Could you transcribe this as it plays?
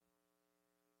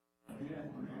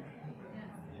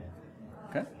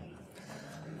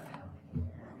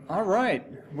All right,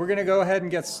 we're going to go ahead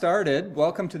and get started.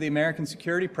 Welcome to the American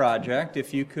Security Project.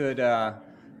 If you could go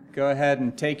ahead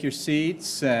and take your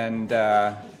seats, and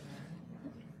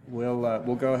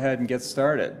we'll go ahead and get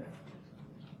started.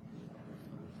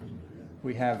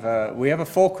 We have a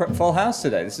full house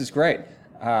today. This is great.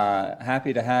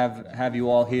 Happy to have you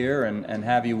all here and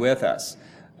have you with us.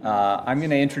 I'm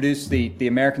going to introduce the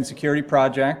American Security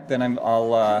Project, then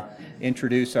I'll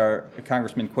introduce our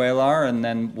Congressman Cuellar, and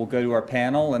then we'll go to our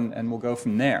panel, and we'll go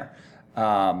from there.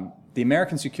 The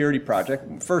American Security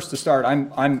Project, first to start,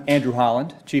 I'm Andrew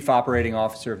Holland, Chief Operating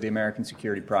Officer of the American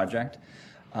Security Project.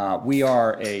 We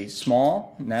are a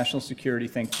small national security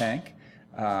think tank.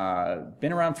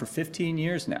 Been around for 15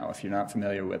 years now, if you're not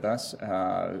familiar with us.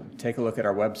 Take a look at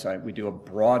our website. We do a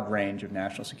broad range of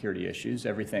national security issues,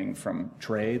 everything from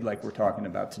trade, like we're talking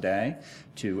about today,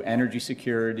 to energy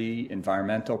security,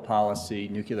 environmental policy,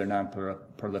 nuclear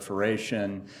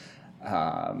non-proliferation,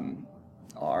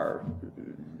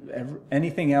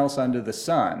 anything else under the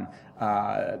sun,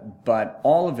 but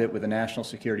all of it with a national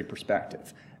security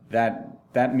perspective.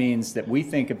 That means that we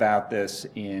think about this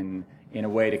in a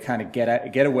way to kind of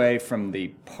get away from the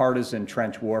partisan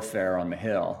trench warfare on the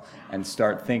Hill and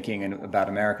start thinking about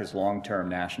America's long-term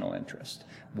national interest.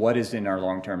 What is in our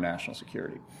long-term national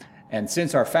security? And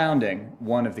since our founding,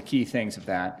 one of the key things of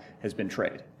that has been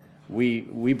trade. We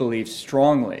believe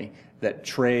strongly that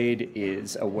trade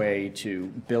is a way to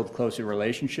build closer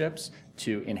relationships,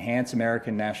 to enhance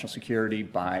American national security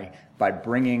by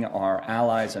bringing our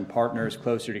allies and partners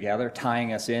closer together,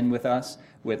 tying us in with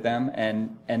them,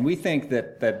 and we think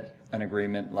that an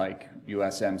agreement like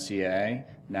USMCA,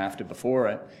 NAFTA before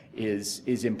it,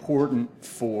 is important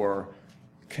for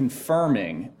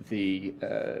confirming the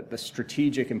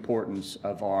strategic importance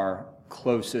of our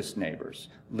closest neighbors,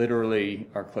 literally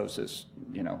our closest,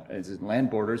 as in land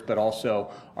borders, but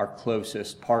also our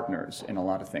closest partners in a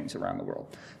lot of things around the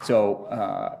world.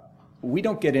 So we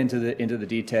don't get into the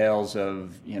details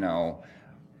of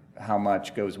how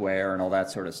much goes where and all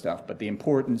that sort of stuff, but the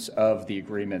importance of the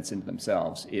agreements in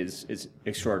themselves is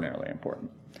extraordinarily important.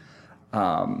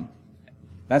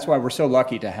 That's why we're so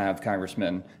lucky to have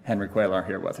Congressman Henry Cuellar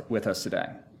here with us today.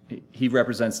 He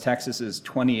represents Texas's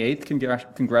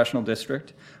 28th congressional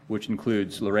district, which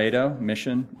includes Laredo,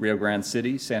 Mission, Rio Grande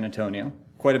City, San Antonio,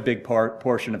 quite a big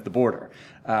portion of the border.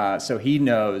 So he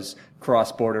knows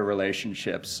cross-border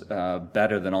relationships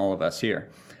better than all of us here.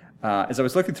 As I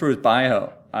was looking through his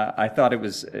bio, I thought it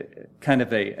was kind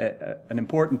of an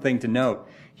important thing to note.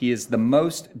 He is the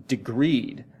most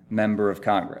degreed member of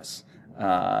Congress.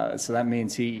 So that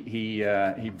means he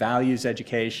values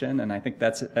education, and I think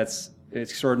that's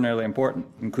extraordinarily important.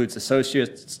 Includes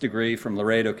associate's degree from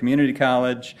Laredo Community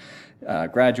College,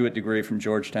 graduate degree from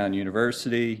Georgetown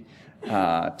University,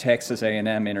 Texas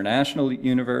A&M International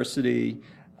University,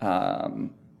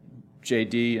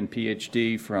 JD and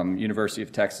PhD from University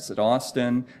of Texas at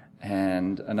Austin,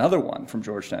 and another one from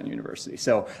Georgetown University.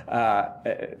 So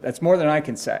that's more than I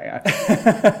can say.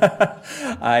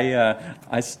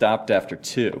 I stopped after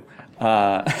two.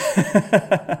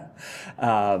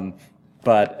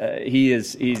 But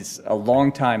he's a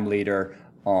longtime leader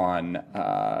on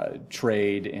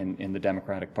trade in the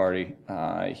Democratic Party.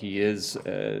 He is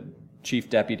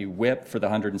Chief Deputy Whip for the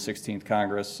 116th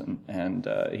Congress, and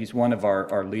he's one of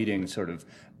our leading sort of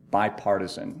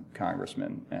bipartisan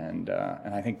congressmen, and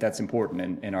I think that's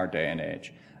important in our day and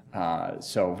age.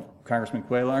 So, Congressman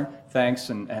Cuellar, thanks,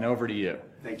 and over to you.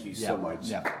 Thank you so much.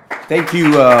 Yeah. Thank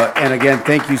you, and again,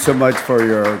 thank you so much for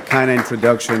your kind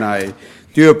introduction. I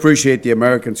do appreciate the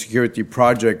American Security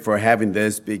Project for having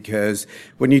this, because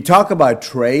when you talk about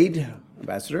trade,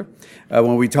 Ambassador,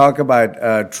 when we talk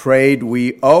about trade,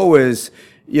 we always,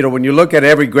 when you look at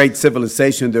every great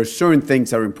civilization, there's certain things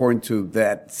that are important to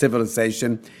that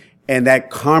civilization, and that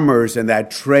commerce and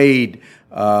that trade,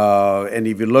 and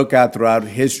if you look out throughout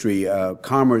history,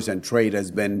 commerce and trade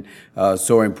has been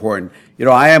so important.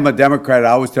 I am a Democrat.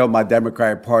 I always tell my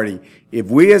Democratic Party, if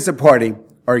we as a party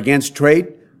are against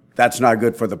trade, that's not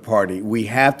good for the party. We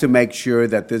have to make sure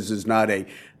that this is not a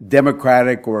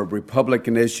Democratic or a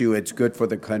Republican issue. It's good for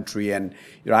the country. And,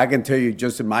 I can tell you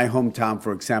just in my hometown,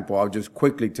 for example, I'll just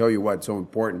quickly tell you what's so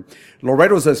important.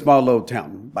 Laredo's a small little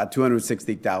town, about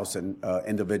 260,000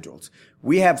 individuals.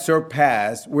 We have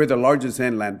surpassed, we're the largest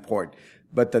inland port,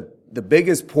 but the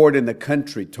biggest port in the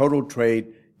country, total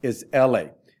trade, is LA.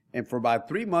 And for about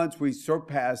 3 months, we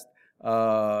surpassed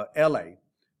LA.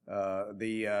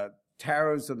 The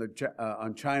tariffs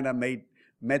on China made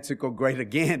Mexico great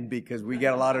again, because we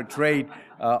get a lot of trade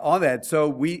on that. So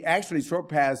we actually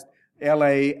surpassed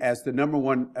LA as the number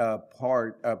one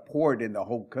port in the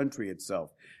whole country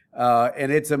itself.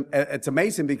 And it's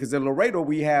amazing because in Laredo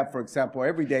we have, for example,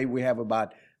 every day we have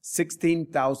about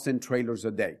 16,000 trailers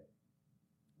a day.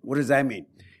 What does that mean?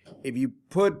 If you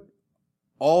put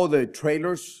all the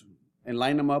trailers and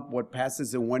line them up, what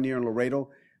passes in 1 year in Laredo,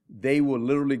 they will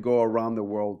literally go around the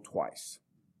world twice,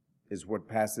 is what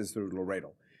passes through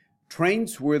Laredo.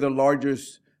 Trains, we're the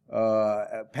largest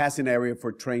passing area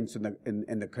for trains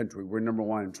in the country. We're number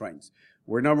one in trains.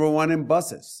 We're number one in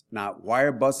buses. Now, why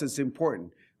are buses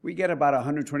important? We get about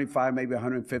 125, maybe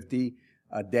 150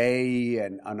 a day,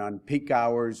 and on peak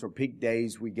hours or peak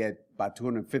days, we get about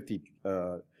 250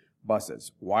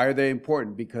 buses. Why are they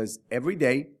important? Because every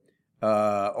day,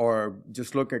 or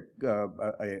just look at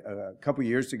a couple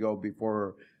years ago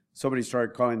before somebody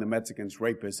started calling the Mexicans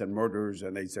rapists and murderers,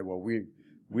 and they said, well, we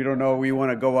don't know, we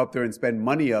want to go up there and spend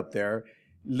money up there.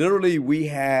 Literally, we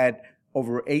had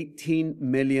over 18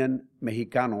 million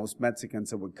Mexicanos,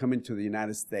 Mexicans, that would come into the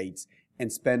United States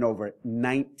and spend over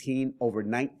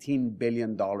 $19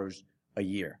 billion a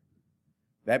year.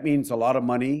 That means a lot of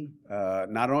money.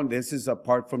 Not only this is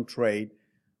apart from trade,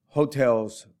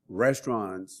 hotels,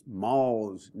 restaurants,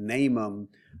 malls, name them.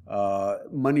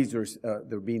 Monies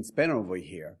they're being spent over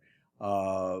here.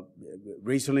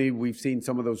 Recently, we've seen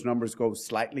some of those numbers go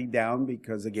slightly down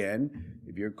because, again,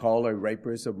 if you're called a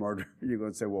rapist or murderer, you're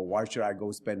going to say, well, why should I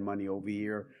go spend money over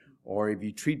here? Or if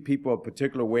you treat people a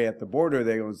particular way at the border,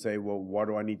 they're going to say, well, why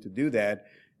do I need to do that?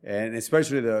 And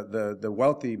especially the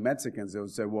wealthy Mexicans, they'll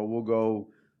say, well, we'll go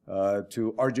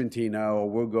to Argentina or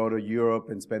we'll go to Europe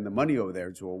and spend the money over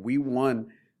there. So we want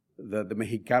the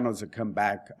Mexicanos to come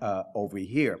back over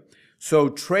here. So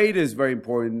trade is very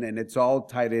important, and it's all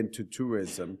tied into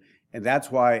tourism. And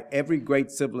that's why every great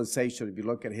civilization, if you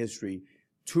look at history,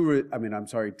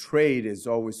 trade is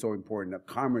always so important.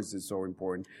 Commerce is so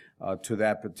important to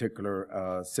that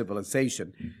particular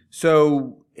civilization.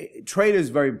 So trade is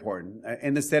very important.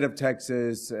 In the state of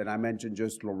Texas, and I mentioned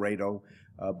just Laredo,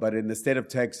 but in the state of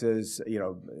Texas,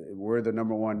 we're the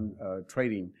number one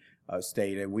trading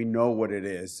state, and we know what it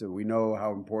is. So we know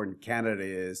how important Canada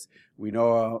is. We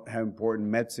know how important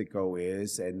Mexico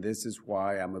is, and this is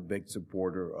why I'm a big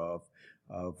supporter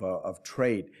of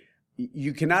trade.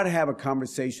 You cannot have a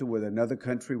conversation with another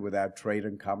country without trade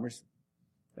and commerce.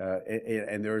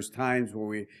 And there's times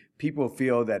where people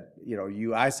feel that,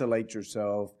 you isolate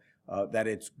yourself, that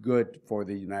it's good for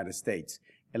the United States.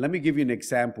 And let me give you an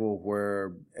example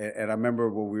where, and I remember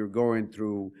when we were going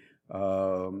through,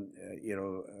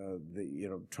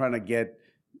 trying to get,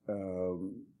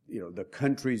 the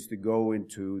countries to go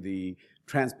into the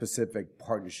Trans-Pacific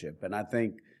Partnership. And I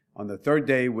think on the third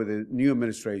day with the new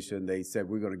administration, they said,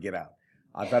 we're going to get out.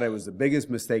 I thought it was the biggest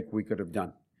mistake we could have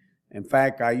done. In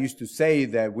fact, I used to say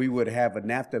that we would have a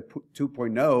NAFTA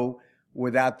 2.0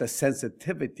 without the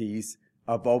sensitivities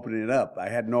of opening it up. I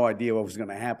had no idea what was going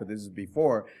to happen. This is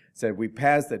before. Said we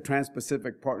passed the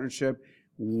Trans-Pacific Partnership.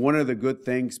 One of the good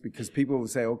things, because people will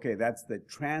say, okay, that's the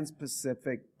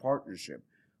Trans-Pacific Partnership.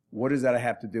 What does that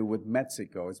have to do with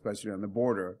Mexico, especially on the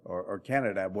border, or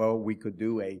Canada? Well, we could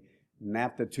do a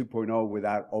NAFTA 2.0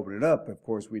 without opening it up. Of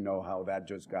course, we know how that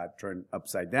just got turned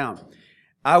upside down.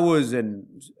 I was in,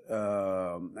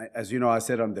 as you know, I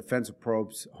said on defensive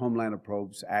probes, homeland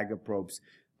probes, AGA probes.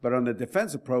 But on the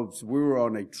defensive probes, we were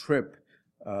on a trip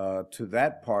to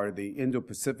that part of the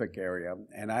Indo-Pacific area.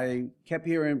 And I kept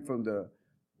hearing from the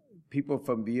people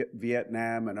from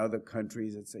Vietnam and other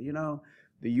countries that say,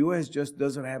 the U.S. just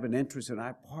doesn't have an interest in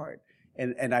our part.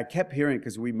 And I kept hearing,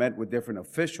 because we met with different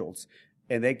officials,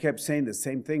 and they kept saying the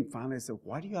same thing. Finally, I said,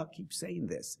 why do y'all keep saying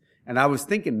this? And I was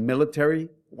thinking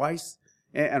military-wise,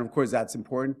 and of course that's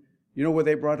important. You know what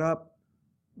they brought up?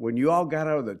 When you all got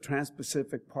out of the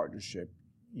Trans-Pacific Partnership,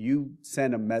 you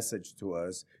sent a message to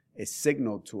us, a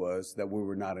signal to us that we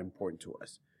were not important to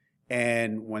us.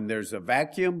 And when there's a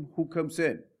vacuum, who comes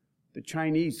in? The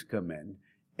Chinese come in.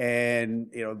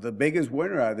 And, the biggest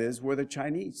winner out of this were the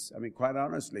Chinese. I mean, quite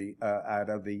honestly, out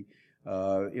of the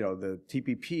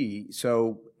TPP.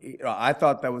 So, I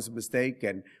thought that was a mistake,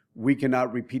 and we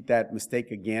cannot repeat that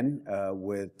mistake again,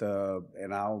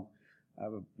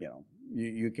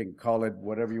 you can call it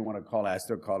whatever you want to call it. I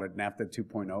still call it NAFTA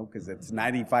 2.0 because it's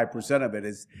 95% of it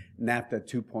is NAFTA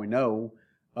 2.0.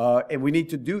 And we need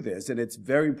to do this. And it's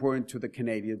very important to the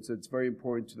Canadians. It's very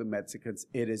important to the Mexicans.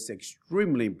 It is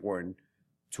extremely important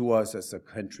to us as a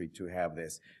country to have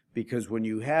this. Because when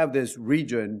you have this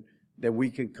region, then we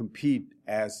can compete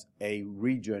as a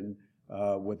region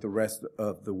with the rest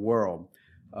of the world.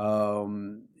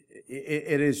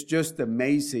 It is just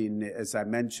amazing, as I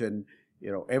mentioned.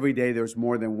 Every day there's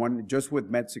more than just with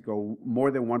Mexico, more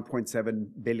than $1.7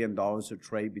 billion of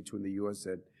trade between the U.S.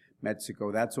 and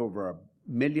Mexico. That's over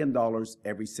million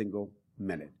every single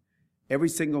minute. Every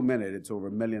single minute, it's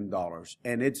over $1 million.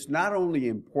 And it's not only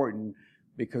important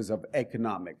because of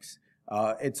economics.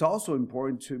 It's also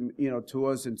important to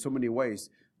us in so many ways.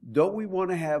 Don't we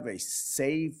want to have a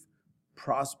safe,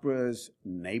 prosperous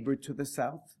neighbor to the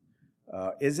south?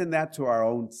 Isn't that to our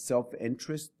own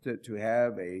self-interest to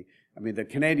have the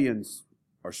Canadians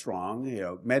are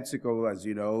strong. Mexico, as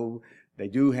you know, they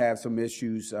do have some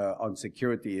issues on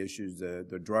security issues,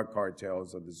 the drug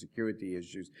cartels and the security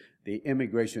issues, the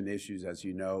immigration issues, as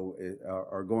you know,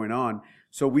 are going on.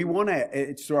 So we want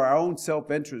it's to our own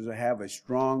self-interest to have a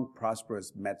strong,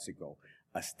 prosperous Mexico,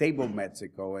 a stable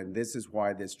Mexico, and this is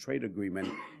why this trade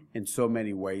agreement in so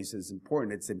many ways is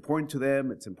important. It's important to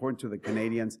them. It's important to the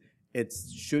Canadians. It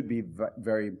should be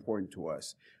very important to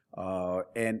us.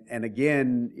 And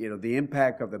again, the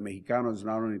impact of the Mexicanos,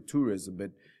 not only tourism,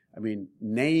 but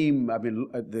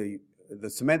the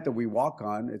cement that we walk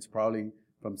on, it's probably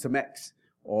from Cemex.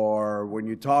 Or when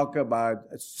you talk about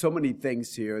so many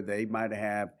things here, they might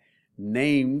have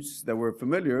names that were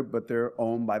familiar, but they're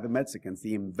owned by the Mexicans,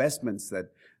 the investments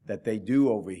that they do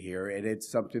over here. And it's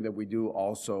something that we do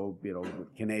also,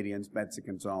 with Canadians,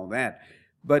 Mexicans, and all that.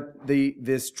 But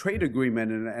this trade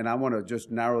agreement, and I want to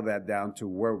just narrow that down to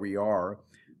where we are,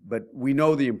 but we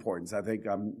know the importance. I think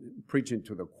I'm preaching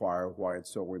to the choir why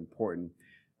it's so important.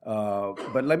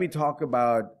 But let me talk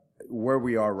about where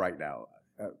we are right now.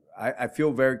 I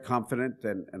feel very confident,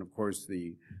 and of course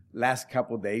the last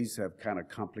couple of days have kind of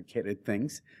complicated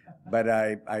things, but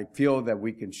I feel that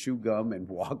we can chew gum and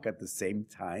walk at the same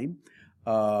time.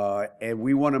 And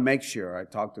we want to make sure. I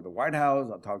talked to the White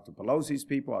House, I talked to Pelosi's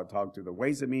people, I talked to the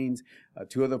Ways and Means,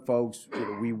 two other folks.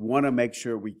 We want to make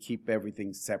sure we keep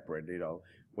everything separate.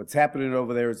 What's happening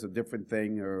over there is a different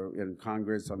thing, or in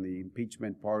Congress on the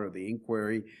impeachment part of the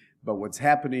inquiry. But what's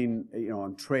happening,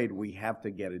 on trade, we have to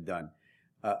get it done.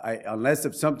 Unless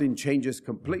if something changes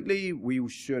completely, we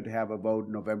should have a vote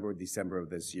November or December of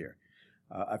this year.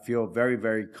 I feel very,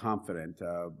 very confident.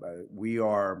 We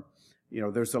are,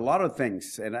 there's a lot of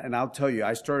things, and I'll tell you,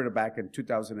 I started back in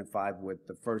 2005 with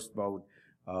the first vote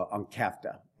on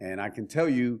CAFTA, and I can tell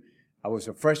you, I was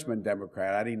a freshman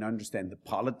Democrat. I didn't understand the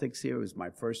politics here. It was my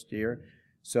first year.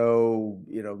 So,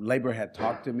 Labor had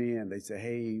talked to me, and they said,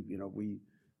 hey, we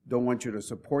don't want you to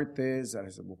support this. And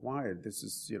I said, well, why? This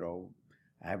is,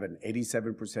 I have an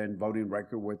 87% voting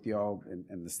record with y'all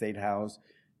in the State House.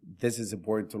 This is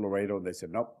important to Laredo. They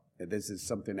said, nope, this is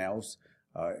something else.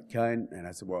 And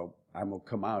I said, well, I'm going to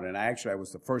come out. And I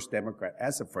was the first Democrat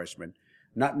as a freshman,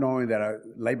 not knowing that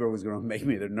Labor was going to make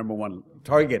me the number one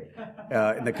target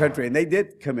in the country. And they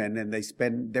did come in, and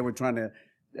they were trying to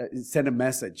send a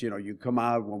message. You come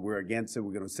out when we're against it,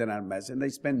 we're going to send out a message. And they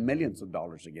spend millions of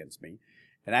dollars against me.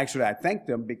 And actually, I thanked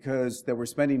them because they were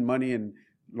spending money in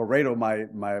Laredo, my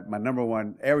number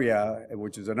one area,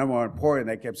 which is the number one port, and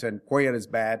they kept saying, Cuellar is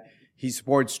bad. He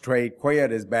supports trade.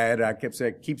 Cuellar is bad. I kept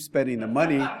saying, keep spending the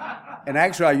money. And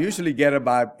actually, I usually get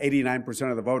about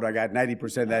 89% of the vote. I got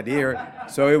 90% that year.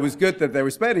 So it was good that they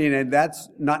were spending, and that's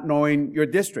not knowing your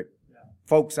district.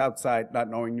 Folks outside not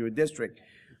knowing your district.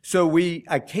 So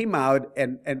I came out,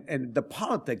 and the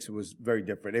politics was very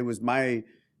different. It was my,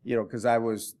 because I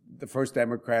was the first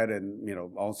Democrat, and,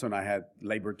 all of a sudden I had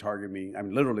Labor target me.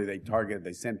 Literally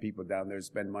they sent people down there to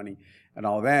spend money and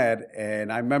all that.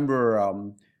 And I remember,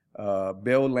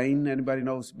 Bill Lane, anybody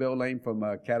knows Bill Lane from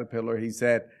Caterpillar? He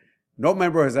said, no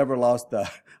member has ever lost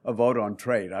a vote on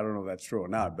trade. I don't know if that's true or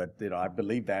not, but, I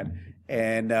believe that.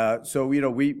 And, so,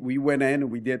 we went in and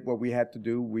we did what we had to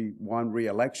do. We won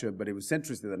re-election, but it was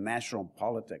interesting, the national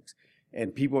politics.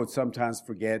 And people would sometimes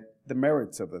forget the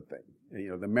merits of the thing.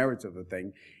 The merits of the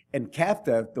thing. And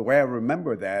CAFTA, the way I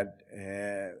remember that,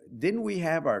 didn't we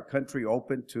have our country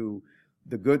open to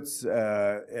the goods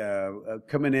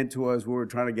coming into us? We were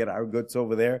trying to get our goods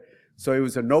over there. So it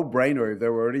was a no-brainer. If they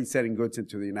were already sending goods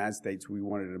into the United States, we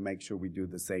wanted to make sure we do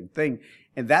the same thing.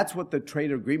 And that's what the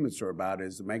trade agreements are about,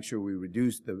 is to make sure we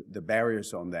reduce the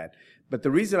barriers on that. But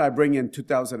the reason I bring in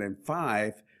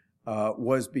 2005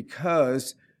 was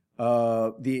because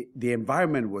the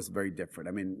environment was very different.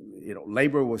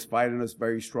 Labor was fighting us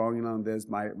very strongly on this,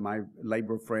 my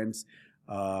Labor friends.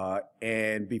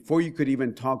 And before you could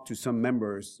even talk to some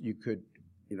members,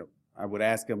 I would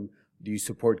ask them, do you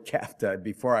support CAFTA?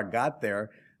 Before I got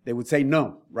there, they would say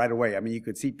no right away. You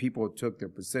could see people took their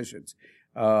positions.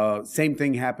 Same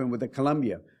thing happened with the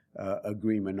Colombia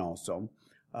agreement also.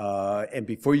 And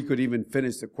before you could even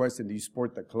finish the question, do you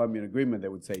support the Colombian agreement? They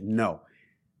would say no.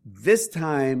 This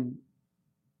time,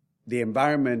 the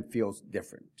environment feels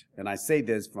different. And I say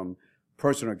this from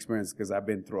personal experience because I've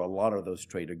been through a lot of those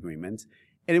trade agreements.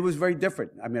 And it was very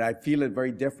different. I mean, I feel it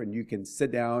very different. You can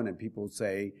sit down and people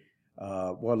say,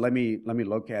 well, let me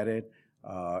look at it.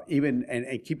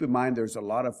 And keep in mind, there's a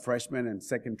lot of freshmen and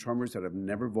second termers that have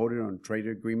never voted on a trade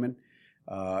agreement.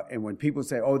 And when people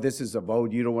say, oh, this is a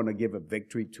vote, you don't want to give a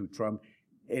victory to Trump.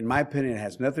 In my opinion, it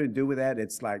has nothing to do with that.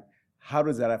 It's like, how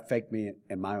does that affect me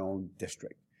in my own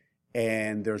district?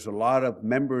 And there's a lot of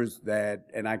members that,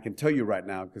 and I can tell you right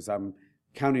now, because I'm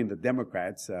counting the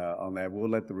Democrats on that. We'll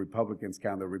let the Republicans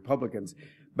count the Republicans.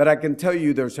 But I can tell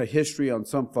you there's a history on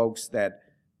some folks that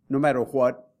no matter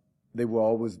what, they will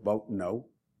always vote no.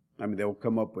 I mean, they'll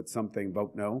come up with something,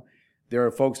 vote no. There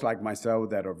are folks like myself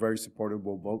that are very supportive,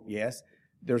 will vote yes.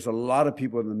 There's a lot of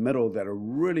people in the middle that are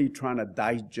really trying to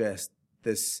digest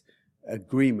this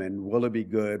agreement. Will it be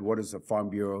good? What does the Farm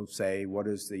Bureau say? What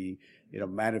does the,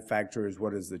 manufacturers,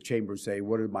 what does the chamber say?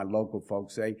 What do my local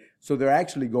folks say? So they're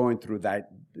actually going through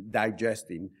that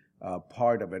digesting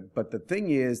part of it. But the thing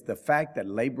is, the fact that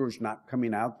labor is not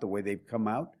coming out the way they've come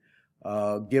out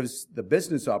gives the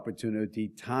business opportunity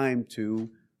time to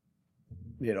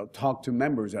talk to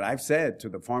members. And I've said to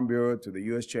the Farm Bureau, to the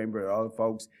U.S. Chamber, and other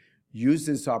folks, use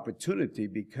this opportunity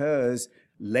because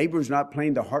labor's not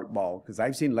playing the hardball. Because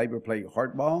I've seen labor play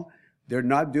hardball. They're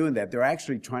not doing that. They're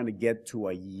actually trying to get to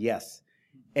a yes.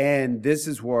 And this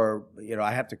is where,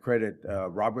 I have to credit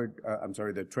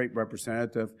the trade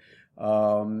representative,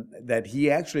 that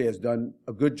he actually has done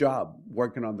a good job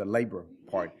working on the labor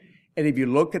part. And if you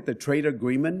look at the trade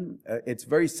agreement, it's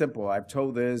very simple. I've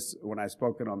told this when I've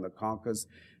spoken on the caucus.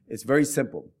 It's very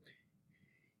simple.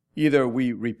 Either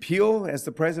we repeal, as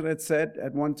the president said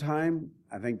at one time.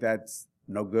 I think that's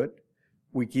no good.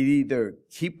 We could either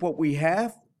keep what we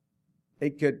have.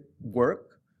 It could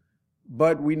work.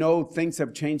 But we know things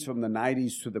have changed from the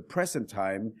 90s to the present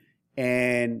time.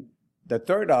 And the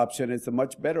third option is a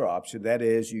much better option. That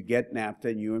is, you get NAFTA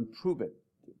and you improve it.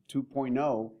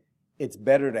 2.0. It's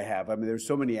better to have. I mean, there's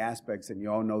so many aspects, and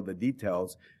you all know the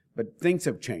details, but things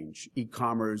have changed.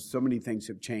 E-commerce, so many things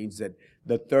have changed that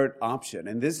the third option,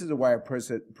 and this is why I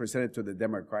presented to the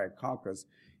Democratic caucus,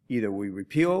 either we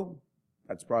repeal,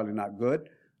 that's probably not good.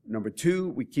 Number two,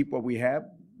 we keep what we have.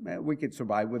 We could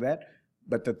survive with that.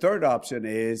 But the third option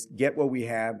is get what we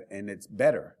have, and it's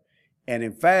better. And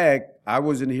in fact, I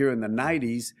wasn't here in the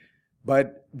 90s,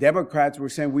 but Democrats were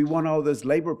saying we want all those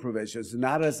labor provisions,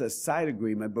 not as a side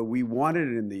agreement, but we want it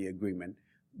in the agreement.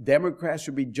 Democrats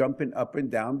should be jumping up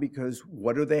and down because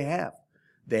what do they have?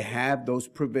 They have those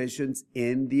provisions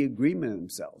in the agreement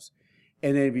themselves.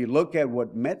 And if you look at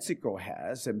what Mexico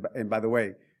has, and by the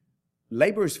way,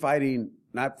 labor is fighting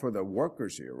not for the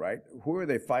workers here, right? Who are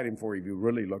they fighting for if you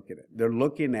really look at it? They're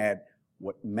looking at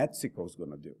what Mexico's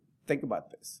going to do. Think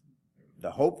about this. The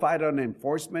whole fight on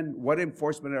enforcement, what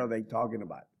enforcement are they talking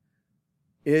about?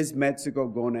 Is Mexico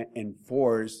going to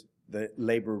enforce the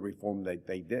labor reform that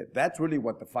they did? That's really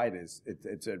what the fight is.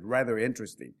 It's rather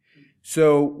interesting.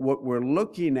 So what we're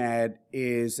looking at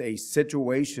is a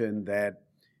situation that,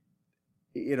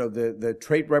 the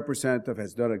trade representative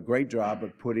has done a great job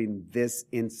of putting this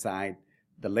inside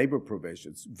the labor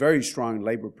provisions, very strong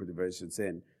labor provisions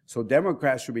in. So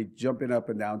Democrats should be jumping up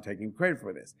and down, taking credit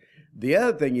for this. The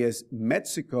other thing is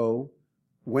Mexico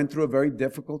went through a very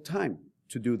difficult time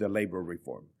to do the labor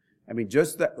reform. I mean,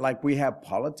 just like we have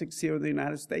politics here in the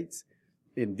United States,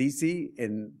 in D.C.,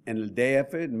 in El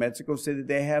DF, in Mexico City,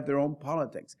 they have their own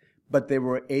politics. But they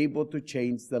were able to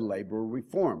change the labor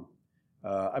reform.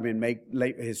 Make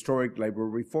historic labor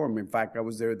reform. In fact, I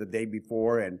was there the day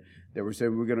before, and they were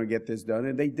saying, we're going to get this done,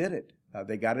 and they did it.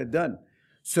 They got it done.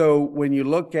 So when you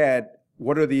look at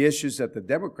what are the issues that the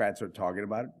Democrats are talking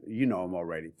about, you know them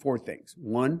already. 4 things.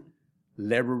 1,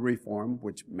 labor reform,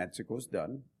 which Mexico's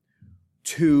done.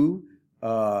 2,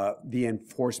 the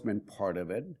enforcement part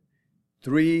of it.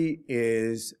 3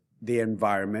 is the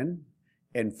environment.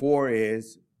 And 4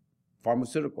 is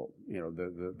pharmaceutical,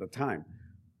 the time.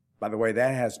 By the way,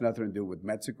 that has nothing to do with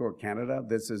Mexico or Canada.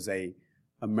 This is a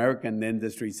American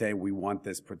industry saying we want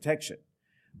this protection.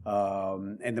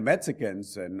 And the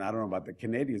Mexicans, and I don't know about the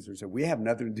Canadians, are saying we have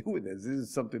nothing to do with this. This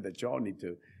is something that y'all need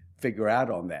to figure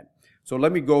out on that. So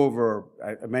let me go over,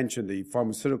 I mentioned the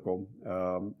pharmaceutical.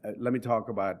 Let me talk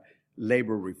about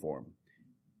labor reform.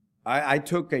 I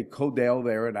took a Codell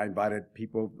there, and I invited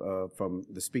people from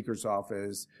the Speaker's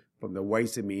office, from the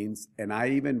Ways and Means, and I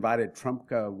even invited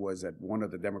Trumpka, was at one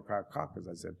of the Democratic caucus.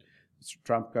 I said, Mr.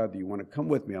 Trumpka, do you want to come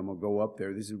with me? I'm going to go up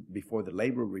there. This is before the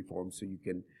labor reform, so you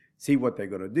can see what they're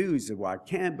going to do. He said, well, I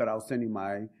can't, but I'll send you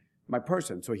my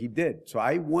person. So he did. So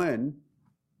I went,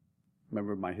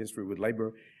 remember my history with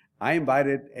labor, I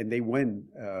invited, and they went.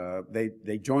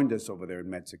 They joined us over there in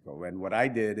Mexico. And what I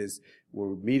did is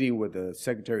we're meeting with the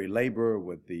Secretary of Labor,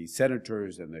 with the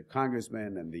senators and the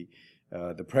congressmen and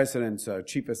the president's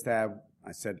chief of staff.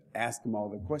 I said, ask them all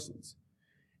the questions.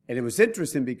 And it was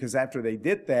interesting because after they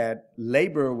did that,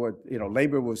 labor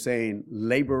was saying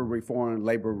labor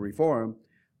reform.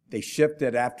 They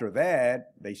shifted after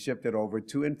that. They shifted over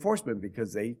to enforcement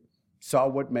because they saw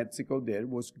what Mexico did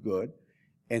was good.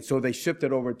 And so they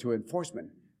shifted over to enforcement,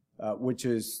 which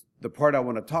is the part I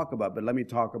want to talk about. But let me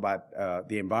talk about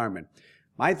the environment.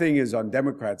 My thing is on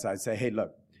Democrats, I say, hey,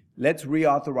 look, let's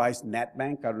reauthorize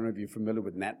NatBank. I don't know if you're familiar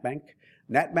with NatBank.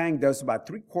 NatBank does about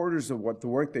 3/4 of what the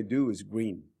work they do is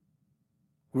green.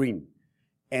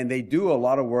 And they do a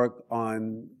lot of work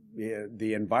on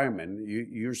the environment.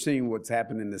 You're seeing what's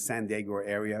happened in the San Diego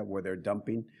area where they're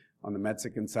dumping on the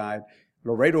Mexican side.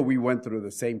 Laredo, we went through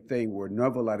the same thing where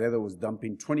Nuevo Laredo was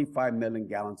dumping 25 million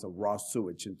gallons of raw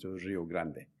sewage into Rio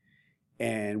Grande.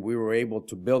 And we were able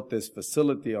to build this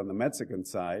facility on the Mexican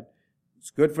side.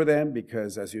 It's good for them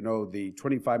because, as you know, the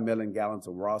 25 million gallons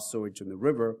of raw sewage in the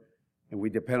river, and we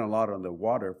depend a lot on the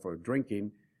water for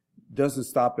drinking, doesn't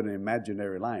stop in an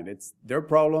imaginary line. It's their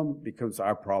problem becomes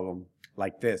our problem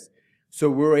like this. So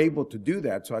we're able to do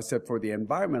that. So I said for the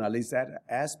environment, at least that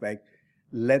aspect,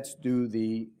 let's do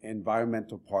the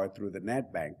environmental part through the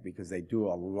NatBank because they do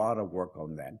a lot of work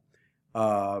on that.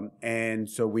 And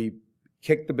so we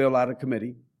kicked the bill out of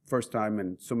committee, first time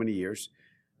in so many years.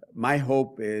 My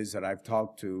hope is that I've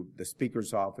talked to the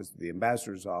Speaker's office, the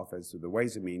Ambassador's office, to the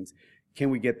Ways and Means. Can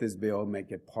we get this bill,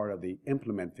 make it part of the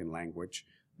implementing language,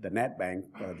 the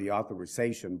NatBank, the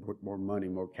authorization, put more money,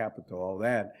 more capital, all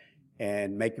that,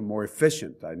 and make it more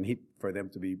efficient. I need for them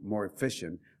to be more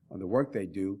efficient on the work they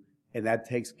do, and that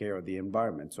takes care of the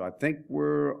environment. So I think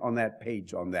we're on that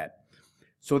page on that.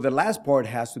 So the last part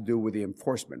has to do with the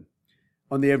enforcement.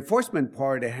 On the enforcement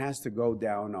part, it has to go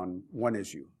down on one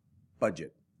issue,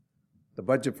 budget. The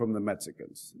budget from the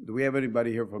Mexicans. Do we have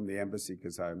anybody here from the embassy?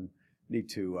 Because I need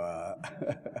to...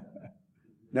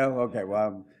 No? Okay,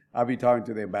 well, I'll be talking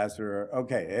to the ambassador.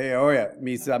 Okay, hey, oye,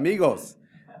 mis amigos,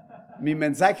 mi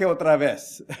mensaje otra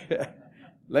vez.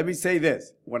 Let me say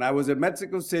this. When I was in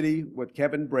Mexico City with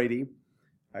Kevin Brady,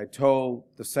 I told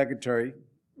the secretary,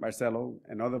 Marcelo,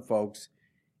 and other folks,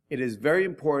 it is very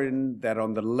important that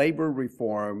on the labor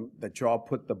reform that y'all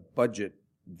put the budget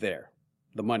there,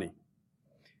 the money.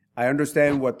 I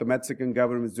understand what the Mexican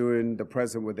government is doing, the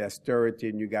president with austerity,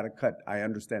 and you got to cut. I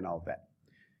understand all that.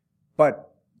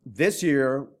 But this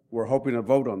year, we're hoping to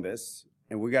vote on this,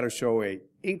 and we got to show a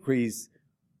increase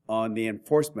on the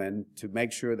enforcement to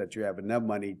make sure that you have enough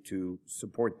money to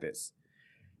support this.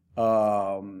 We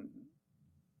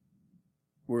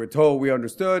were told we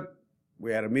understood.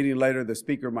 We had a meeting later, the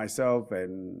speaker, myself,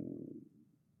 and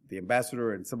the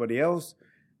ambassador and somebody else,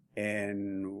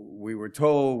 and we were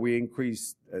told we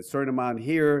increased a certain amount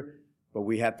here, but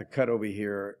we had to cut over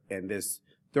here, and this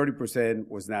 30%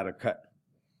 was not a cut.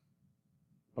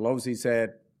 Pelosi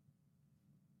said,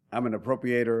 I'm an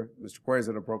appropriator, Mr. Cuellar is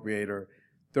an appropriator,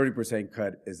 30%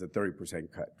 cut is a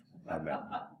 30% cut on that,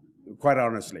 quite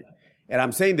honestly. And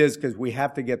I'm saying this because we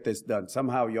have to get this done.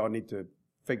 Somehow y'all need to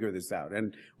figure this out.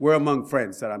 And we're among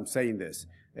friends that I'm saying this.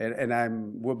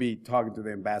 And we'll be talking to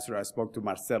the ambassador. I spoke to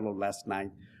Marcelo last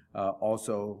night,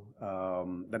 also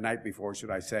the night before,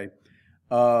 should I say.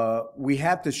 We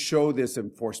have to show this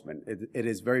enforcement. It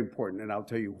is very important, and I'll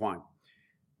tell you why.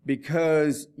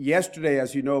 Because yesterday,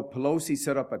 as you know, Pelosi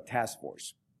set up a task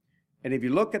force. And if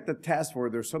you look at the task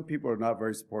force, there's some people who are not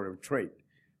very supportive of trade.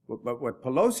 But what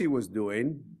Pelosi was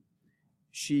doing,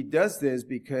 she does this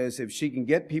because if she can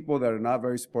get people that are not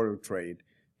very supportive of trade,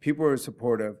 people who are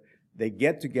supportive, they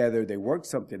get together, they work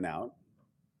something out,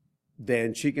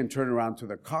 then she can turn around to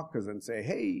the caucus and say,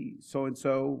 hey,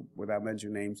 so-and-so, without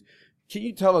mentioning names, can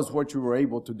you tell us what you were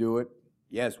able to do it?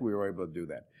 Yes, we were able to do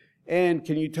that. And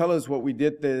can you tell us what we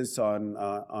did this on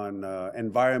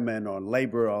environment, on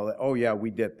labor? Oh, yeah,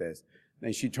 we did this.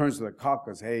 Then she turns to the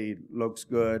caucus, hey, looks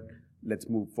good, let's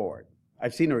move forward.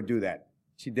 I've seen her do that.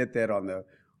 She did that on the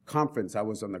conference. I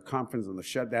was on the conference on the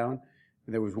shutdown,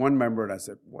 and there was one member, and I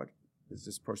said, what is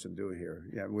this person doing here?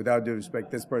 Yeah, without due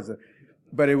respect, this person.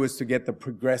 But it was to get the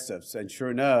progressives. And sure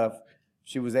enough,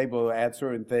 she was able to add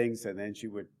certain things, and then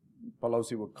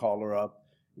Pelosi would call her up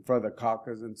in front of the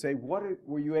caucus and say, what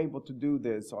were you able to do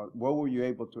this on? What were you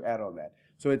able to add on that?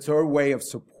 So it's her way of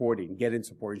getting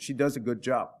support. And she does a good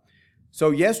job.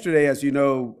 So yesterday, as you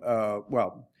know,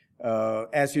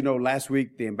 last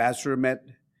week, the ambassador met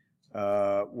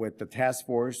with the task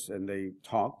force and they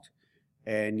talked.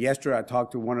 And yesterday, I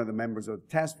talked to one of the members of the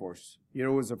task force. You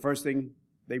know what was the first thing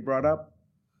they brought up?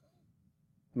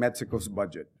 Mexico's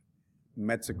budget.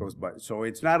 Mexico's budget. So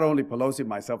it's not only Pelosi and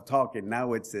myself talking,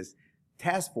 now it's this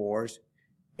task force.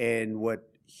 And what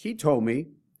he told me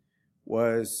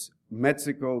was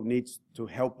Mexico needs to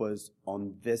help us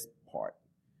on this part.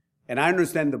 And I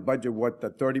understand the budget, what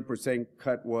the 30%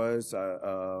 cut was.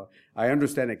 I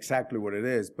understand exactly what it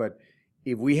is. But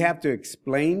if we have to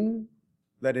explain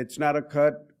that it's not a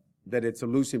cut, that it's a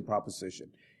losing proposition.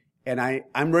 And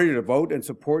I'm ready to vote and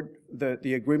support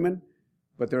the agreement,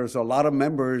 but there's a lot of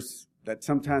members that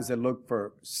sometimes they look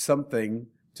for something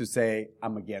to say,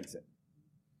 I'm against it.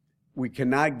 We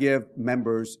cannot give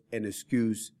members an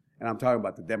excuse, and I'm talking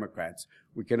about the Democrats.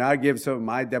 We cannot give some of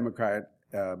my Democrat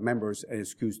members an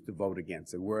excuse to vote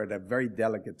against it. We're at a very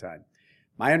delicate time.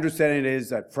 My understanding is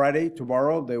that Friday,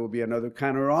 tomorrow, there will be another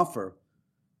counteroffer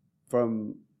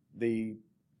from the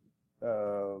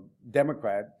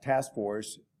Democrat task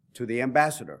force to the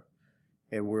ambassador.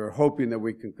 And we're hoping that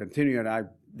we can continue. And I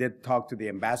did talk to the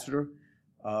ambassador.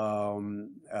 And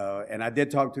I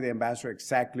did talk to the ambassador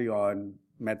exactly on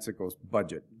Mexico's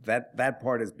budget. That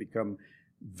part has become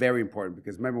very important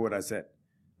because remember what I said.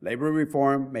 Labor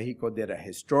reform, Mexico did a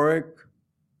historic.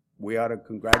 We ought to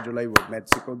congratulate what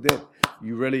Mexico did.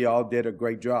 You really all did a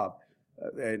great job.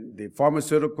 And the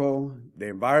pharmaceutical, the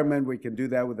environment, we can do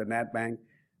that with the Nat Bank.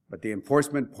 But the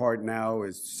enforcement part now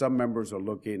is some members are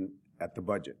looking at the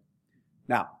budget.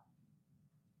 Now,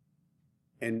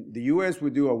 in the U.S., we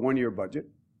do a one-year budget.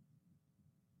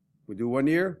 We do 1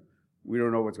 year, we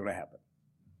don't know what's going to happen.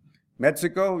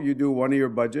 Mexico, you do a 1 year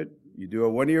budget. You do a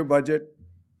 1 year budget,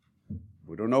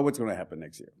 we don't know what's going to happen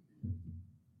next year.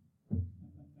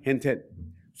 Hint, hint.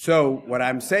 So what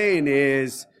I'm saying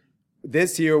is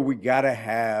this year we got to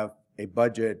have a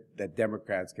budget that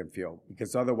Democrats can feel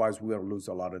because otherwise we'll lose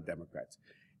a lot of Democrats.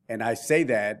 And I say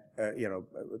that,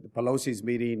 the Pelosi's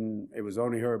meeting, it was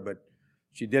only her, but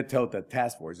she did tell the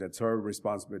task force, that's her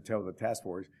responsibility to tell the task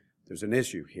force, there's an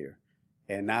issue here.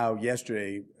 And now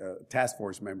yesterday, task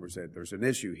force members said there's an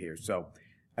issue here. So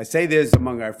I say this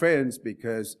among our friends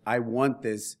because I want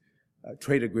this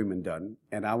trade agreement done.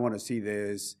 And I want to see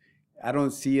this. I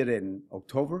don't see it in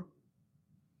October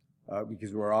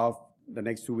because we're off the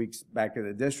next 2 weeks back in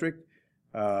the district.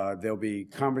 There'll be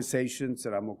conversations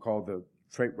that I'm going to call the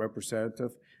trade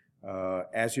representative.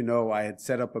 As you know, I had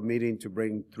set up a meeting to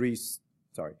bring three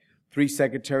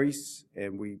secretaries,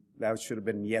 and that should have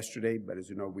been yesterday, but as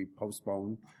you know, we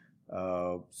postponed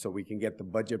so we can get the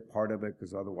budget part of it,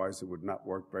 because otherwise it would not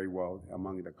work very well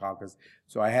among the caucus.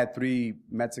 So I had 3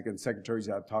 Mexican secretaries.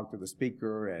 I talked to the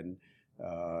speaker and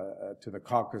to the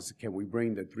caucus, can we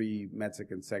bring the 3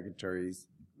 Mexican secretaries,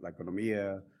 La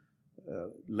Economía,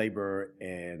 Labor,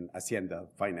 and Hacienda,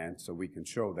 Finance, so we can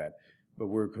show that. But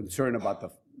we're concerned about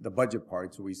the budget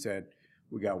part, so we said,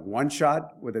 we got one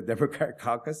shot with the Democratic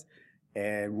caucus,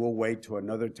 and we'll wait till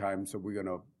another time. So we're going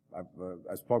to,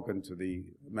 I've spoken to the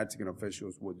Mexican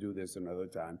officials, we'll do this another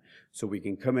time, so we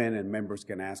can come in and members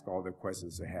can ask all the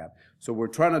questions they have. So we're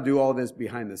trying to do all this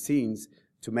behind the scenes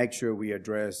to make sure we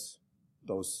address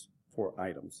those 4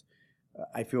 items.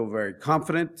 I feel very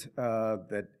confident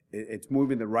that it's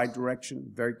moving in the right direction,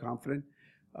 very confident.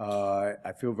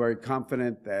 I feel very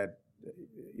confident that,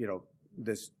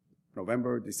 this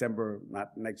November, December,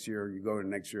 not next year, you go to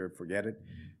next year, forget it.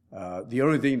 The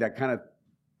only thing that kind of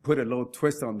put a little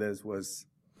twist on this was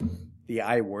the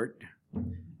I word.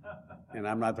 And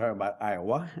I'm not talking about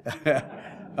Iowa.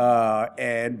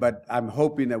 But I'm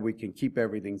hoping that we can keep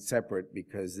everything separate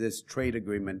because this trade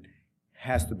agreement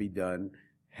has to be done,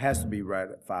 has to be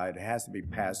ratified, has to be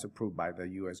passed, approved by the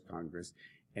U.S. Congress.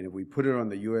 And if we put it on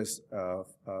the U.S.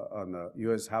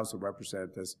 House of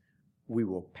Representatives, we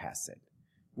will pass it.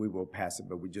 We will pass it,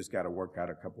 but we just got to work out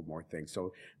a couple more things.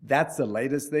 So that's the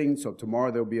latest thing. So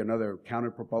tomorrow there'll be another counter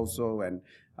proposal, and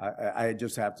I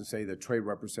just have to say the trade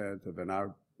representative and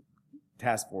our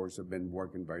task force have been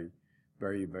working very,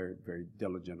 very, very, very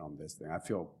diligent on this thing. I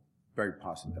feel very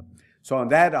positive. So on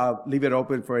that, I'll leave it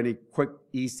open for any quick,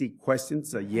 easy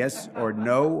questions, a yes or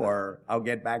no, or I'll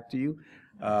get back to you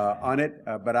on it.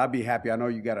 But I'll be happy. I know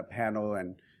you got a panel,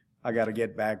 and I got to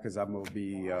get back because I'm going to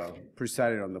be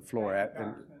presiding on the floor. I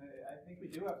think we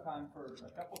do have time for a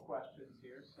couple questions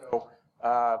here. So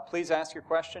please ask your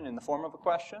question in the form of a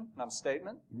question, not a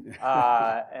statement.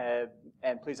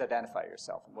 And please identify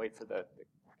yourself and wait for the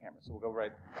camera. So we'll go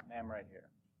right here.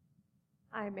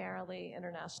 Hi, Marilee,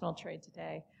 International Trade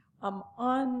Today.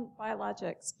 On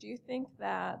biologics, do you think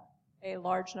that a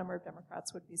large number of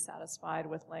Democrats would be satisfied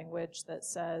with language that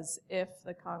says if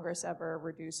the Congress ever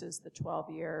reduces the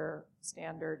 12-year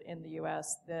standard in the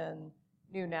U.S., then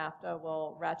new NAFTA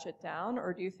will ratchet down,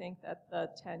 or do you think that the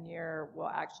 10-year will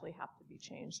actually have to be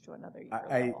changed to another year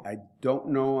level? I don't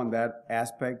know on that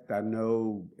aspect. I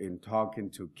know in talking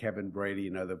to Kevin Brady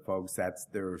and other folks, that's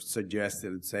their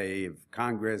suggested, say, if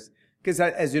Congress, because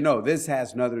as you know, this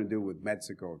has nothing to do with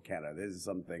Mexico or Canada. This is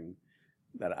something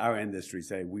that our industry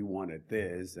say we wanted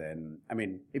this. And I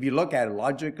mean, if you look at it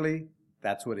logically,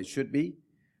 that's what it should be.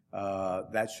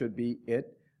 That should be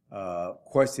it.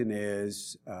 Question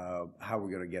is, how we're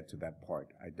going to get to that part.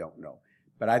 I don't know.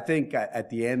 But I think at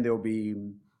the end, there'll be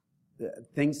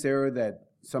things there that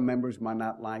some members might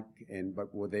not like,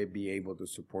 but will they be able to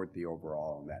support the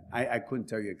overall on that? I couldn't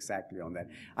tell you exactly on that.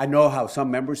 I know how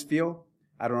some members feel.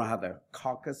 I don't know how the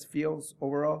caucus feels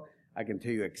overall. I can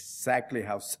tell you exactly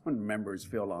how some members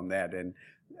feel on that. And,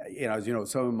 as you know,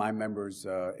 some of my members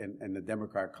in the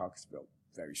Democratic caucus feel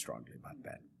very strongly about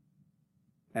that.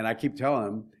 And I keep telling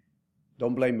them,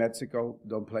 don't blame Mexico,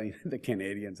 don't blame the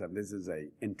Canadians. I mean, this is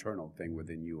an internal thing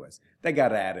within U.S. They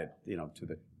got added, to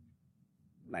the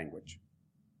language.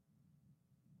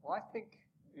 Well, I think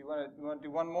you want to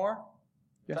do one more?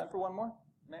 Yes. Time for one more?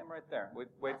 Ma'am, right there.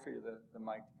 Wait for the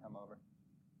mic to come over.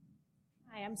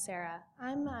 Hi, I'm Sarah.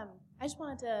 I just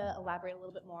wanted to elaborate a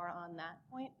little bit more on that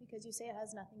point because you say it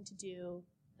has nothing to do,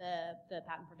 the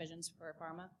patent provisions for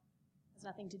pharma has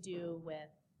nothing to do with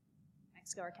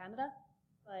Mexico or Canada,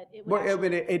 but it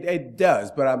would it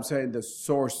does, but I'm saying the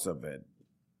source of it.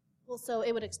 Well, so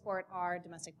it would export our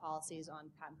domestic policies on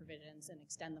patent provisions and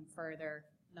extend them further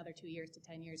another 2 years to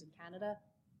 10 years in Canada,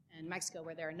 and Mexico,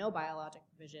 where there are no biologic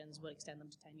provisions, would extend them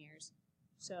to 10 years.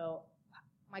 So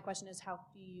my question is, how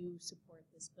do you support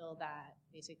this bill that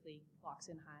basically locks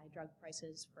in high drug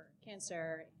prices for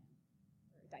cancer, and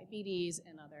for diabetes,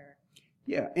 and other?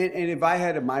 Yeah, and if I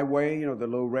had it my way, the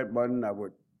little red button, I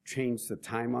would change the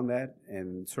time on that.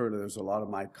 And certainly there's a lot of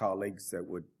my colleagues that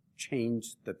would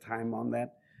change the time on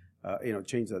that,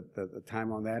 change the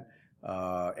time on that.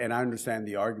 And I understand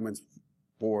the arguments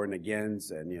for and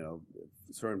against, and,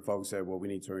 certain folks say, well, we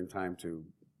need certain time to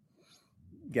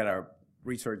get our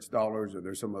research dollars, or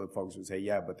there's some other folks who say,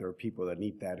 yeah, but there are people that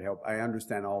need that help. I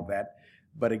understand all that.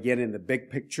 But again, in the big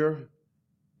picture,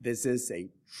 this is a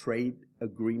trade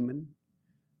agreement.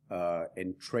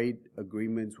 And trade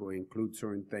agreements will include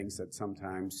certain things that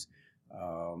sometimes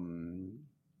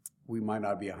we might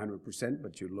not be 100%,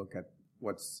 but you look at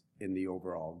what's in the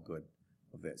overall good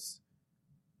of this.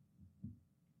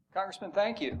 Congressman,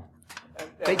 thank you.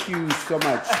 Thank you so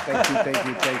much.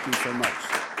 Thank you so much.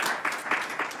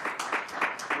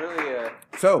 Really,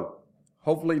 So,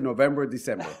 hopefully November,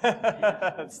 December.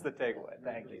 that's the takeaway.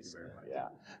 Thank you very much. Yeah,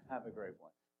 have a great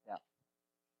one. Yeah.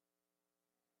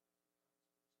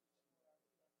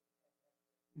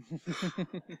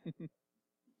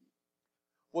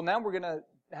 Well, now we're going to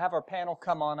have our panel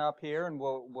come on up here, and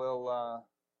we'll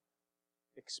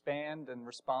expand and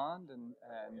respond and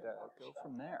go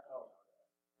from there.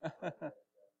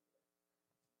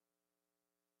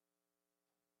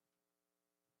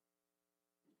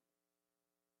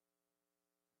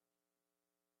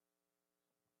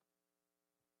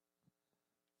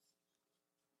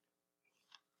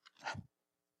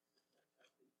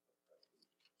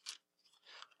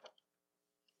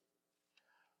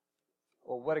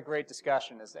 Well, what a great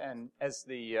discussion. And as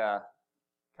the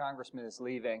Congressman is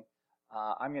leaving,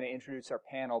 I'm going to introduce our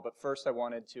panel, but first I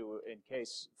wanted to, in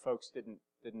case folks didn't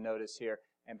notice here,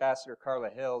 Ambassador Carla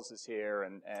Hills is here,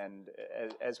 and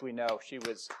as we know, she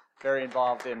was very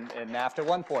involved in NAFTA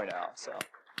 1.0,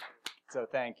 so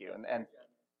thank you. And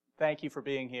thank you for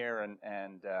being here,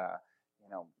 and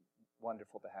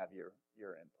wonderful to have your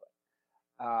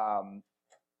input.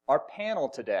 Our panel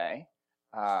today,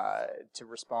 to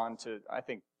respond to, I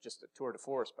think, just a tour de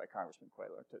force by Congressman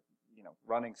Cuellar, to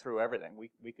running through everything.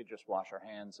 We could just wash our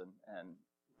hands and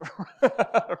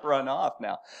run off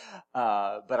now.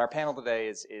 But our panel today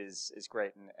is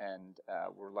great, and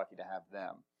we're lucky to have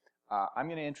them. I'm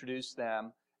going to introduce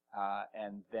them,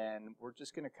 and then we're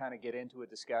just going to kind of get into a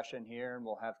discussion here, and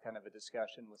we'll have kind of a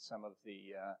discussion with some of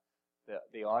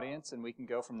the audience, and we can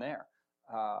go from there.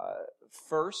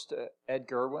 First, Ed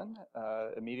Gerwin,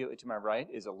 immediately to my right,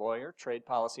 is a lawyer, trade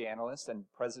policy analyst, and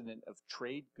president of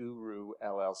Trade Guru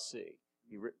LLC.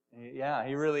 He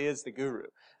really is the guru.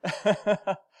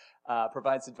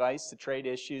 Provides advice to trade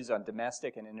issues on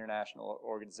domestic and international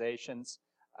organizations.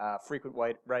 Frequent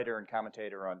writer and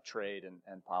commentator on trade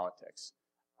and politics.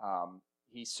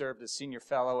 He served as senior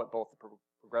fellow at both the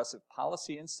Progressive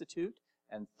Policy Institute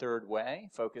and Third Way,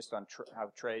 focused on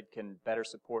how trade can better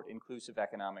support inclusive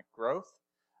economic growth.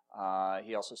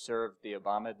 He also served the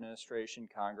Obama administration,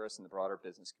 Congress, and the broader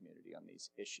business community on these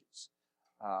issues.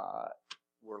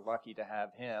 we're lucky to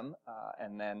have him.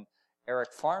 And then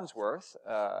Eric Farnsworth,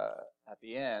 at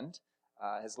the end,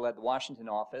 has led the Washington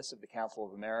office of the Council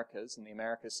of Americas and the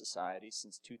Americas Society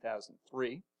since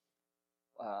 2003,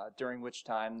 during which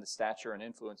time the stature and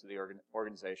influence of the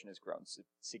organization has grown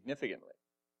significantly.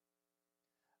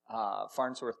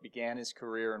 Farnsworth began his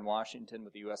career in Washington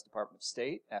with the U.S. Department of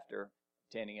State after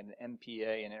obtaining an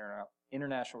MPA in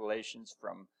International Relations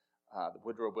from the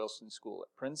Woodrow Wilson School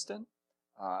at Princeton.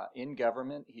 In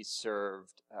government, he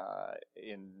served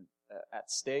at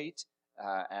State,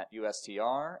 at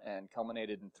USTR, and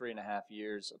culminated in 3.5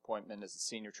 years appointment as the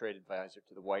Senior Trade Advisor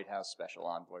to the White House Special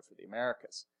Envoy for the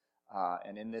Americas.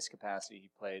 And in this capacity, he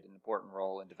played an important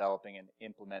role in developing and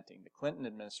implementing the Clinton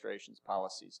administration's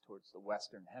policies towards the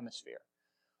Western Hemisphere.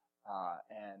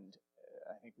 And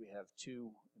I think we have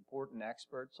two important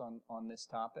experts on this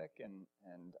topic, and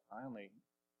I only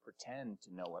pretend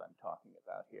to know what I'm talking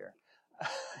about here.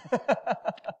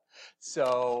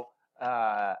 So,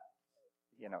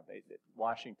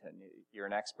 Washington, you're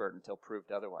an expert until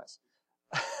proved otherwise.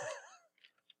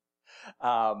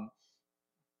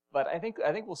 But I think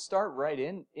we'll start right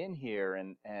in here,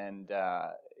 and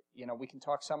we can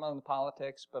talk some on the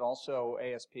politics, but also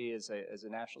ASP as a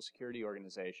national security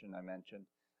organization I mentioned.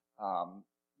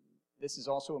 This is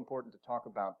also important to talk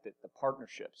about the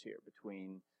partnerships here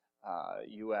between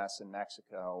U.S. and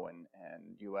Mexico and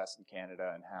U.S. and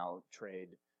Canada, and how trade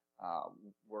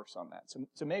works on that.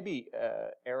 So maybe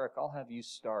Eric, I'll have you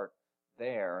start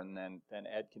there, and then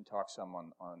Ed can talk some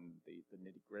on the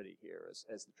nitty-gritty here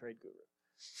as the trade guru.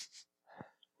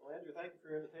 Well, Andrew, thank you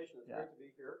for your invitation. It's great to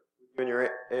be here with you and your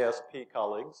ASP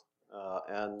colleagues,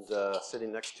 and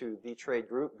sitting next to the trade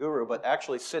guru, but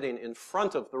actually sitting in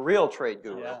front of the real trade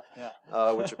guru,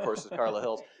 which of course is Carla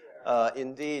Hills.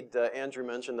 Indeed, Andrew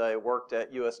mentioned I worked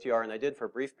at USTR, and I did for a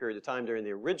brief period of time during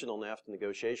the original NAFTA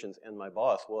negotiations, and my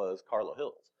boss was Carla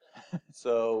Hills.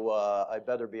 So I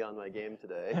better be on my game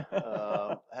today.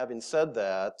 Having said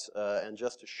that, and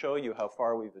just to show you how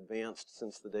far we've advanced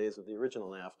since the days of the original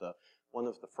NAFTA, one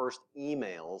of the first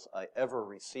emails I ever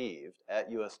received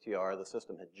at USTR, the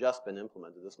system had just been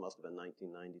implemented, this must have been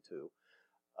 1992,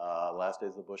 last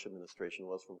days of the Bush administration,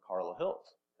 was from Carla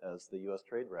Hills as the U.S.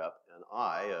 trade rep, and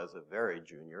I, as a very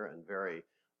junior and very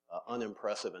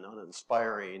unimpressive and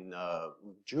uninspiring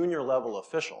junior level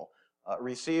official,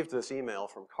 received this email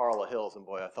from Carla Hills, and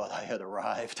boy, I thought I had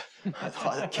arrived. I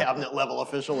thought a cabinet level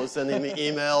official was sending me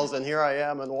emails, and here I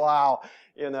am, and wow,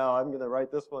 I'm going to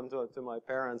write this one to my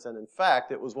parents. And in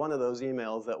fact, it was one of those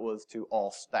emails that was to all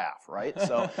staff, right?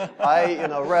 So I,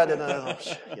 read it,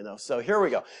 and so here we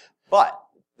go. But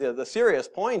the serious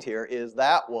point here is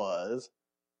that was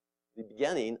the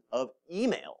beginning of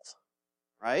emails,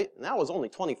 right? And that was only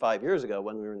 25 years ago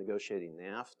when we were negotiating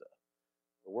NAFTA.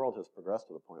 The world has progressed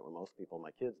to the point where most people,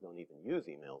 my kids, don't even use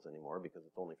emails anymore because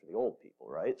it's only for the old people,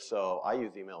 right? So I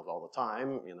use emails all the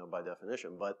time, by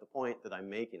definition. But the point that I'm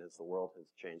making is the world has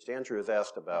changed. Andrew has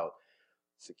asked about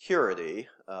security,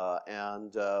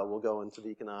 and we'll go into the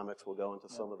economics. We'll go into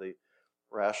some of the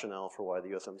rationale for why the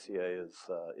USMCA is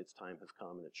its time has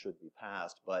come and it should be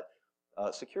passed. But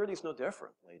security is no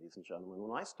different, ladies and gentlemen.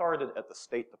 When I started at the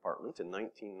State Department in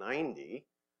 1990,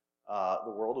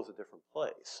 the world was a different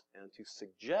place. And to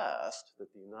suggest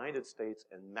that the United States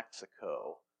and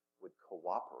Mexico would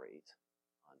cooperate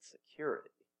on security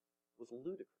was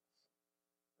ludicrous,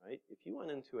 right? If you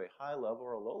went into a high-level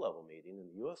or a low-level meeting in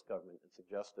the U.S. government and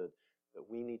suggested that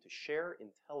we need to share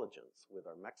intelligence with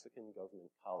our Mexican government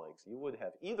colleagues, you would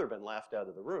have either been laughed out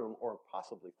of the room or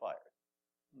possibly fired.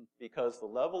 Because the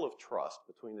level of trust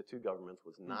between the two governments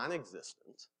was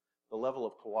non-existent. The level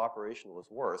of cooperation was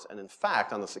worse, and in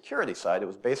fact, on the security side, it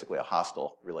was basically a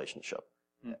hostile relationship.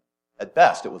 At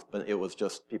best, it was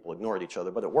just people ignored each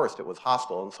other, but at worst, it was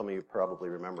hostile, and some of you probably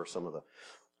remember some of the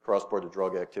cross-border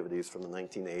drug activities from the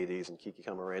 1980s and Kiki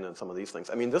Camarena and some of these things.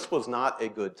 I mean, this was not a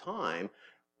good time.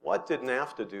 What did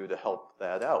NAFTA do to help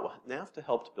that out? Well, NAFTA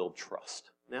helped build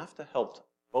trust. NAFTA helped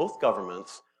both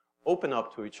governments open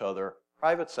up to each other,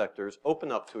 private sectors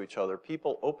open up to each other,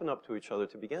 people open up to each other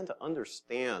to begin to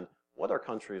understand what our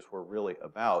countries were really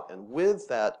about. And with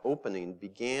that opening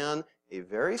began a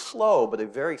very slow but a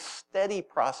very steady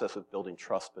process of building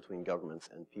trust between governments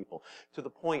and people, to the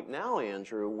point now,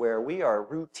 Andrew, where we are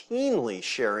routinely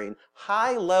sharing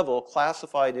high-level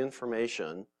classified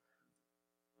information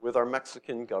with our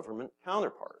Mexican government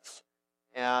counterparts.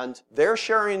 And they're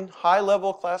sharing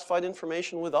high-level classified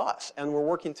information with us. And we're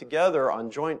working together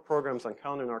on joint programs on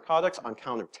counter-narcotics, on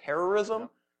counter-terrorism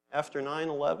after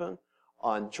 9/11,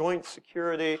 on joint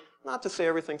security. Not to say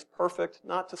everything's perfect,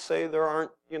 not to say there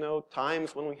aren't,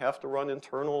 times when we have to run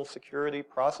internal security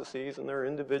processes and there are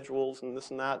individuals and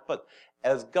this and that. But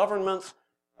as governments,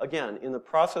 again, in the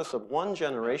process of one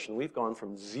generation, we've gone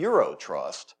from zero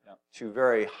trust to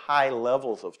very high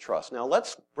levels of trust. Now,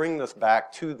 let's bring this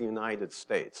back to the United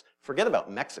States. Forget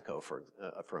about Mexico for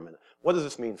a minute. What does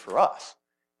this mean for us?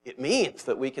 It means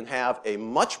that we can have a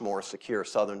much more secure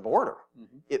southern border.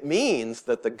 Mm-hmm. It means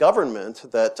that the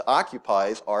government that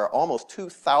occupies our almost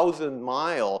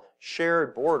 2,000-mile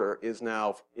shared border is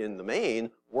now, in the main,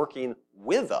 working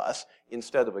with us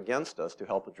instead of against us to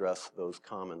help address those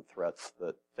common threats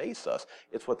that face us.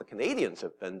 It's what the Canadians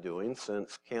have been doing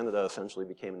since Canada essentially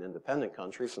became an independent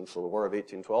country, since the War of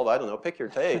 1812. I don't know, pick your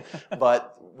take.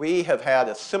 But we have had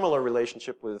a similar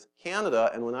relationship with Canada,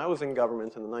 and when I was in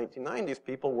government in the 1990s,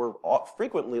 people were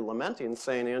frequently lamenting,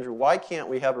 saying, Andrew, why can't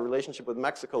we have a relationship with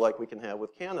Mexico like we can have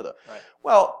with Canada? Right.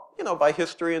 Well, by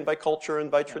history and by culture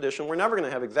and by tradition, we're never going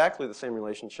to have exactly the same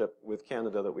relationship with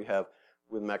Canada that we have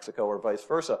with Mexico or vice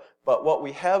versa. But what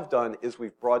we have done is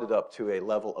we've brought it up to a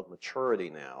level of maturity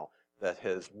now that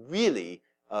has really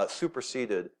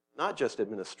superseded not just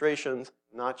administrations,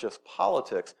 not just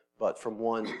politics, but from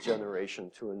one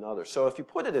generation to another. So if you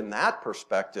put it in that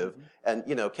perspective, and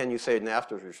can you say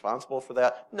NAFTA is responsible for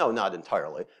that? No, not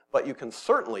entirely. But you can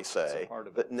certainly say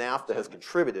that NAFTA has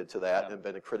contributed to that and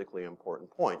been a critically important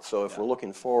point. So if we're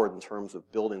looking forward in terms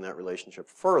of building that relationship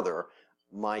further,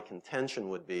 my contention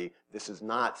would be this is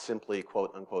not simply,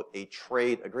 quote unquote, a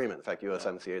trade agreement. In fact,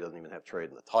 USMCA doesn't even have trade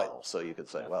in the title. So you could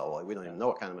say, well, we don't even know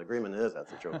what kind of agreement it is.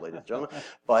 That's a joke, ladies and gentlemen.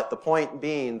 But the point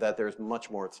being that there's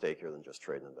much more at stake here than just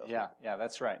trade and investment. Yeah,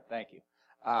 that's right. Thank you.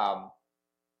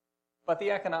 But the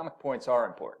economic points are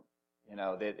important.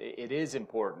 It is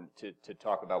important to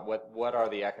talk about what are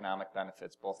the economic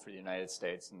benefits both for the United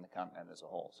States and the continent as a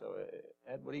whole. So,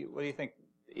 Ed, what do you think?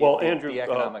 Well, Andrew, the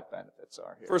economic benefits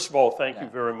are here. First of all, thank you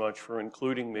very much for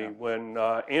including me. When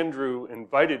Andrew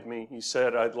invited me, he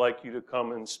said, I'd like you to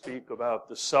come and speak about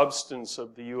the substance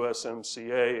of the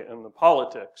USMCA and the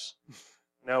politics.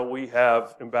 Now we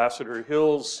have Ambassador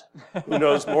Hills, who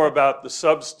knows more about the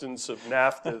substance of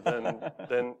NAFTA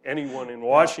than anyone in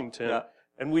Washington. Yeah.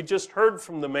 And we just heard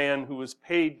from the man who was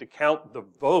paid to count the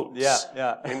votes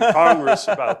in Congress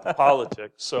about the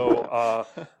politics. So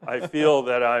I feel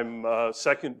that I'm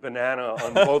second banana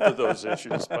on both of those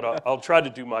issues, but I'll try to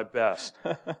do my best.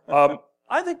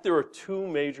 I think there are two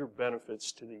major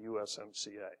benefits to the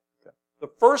USMCA. Okay. The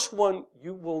first one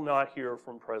you will not hear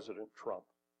from President Trump,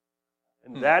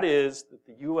 and that is that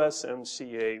the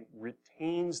USMCA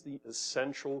retains the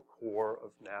essential core of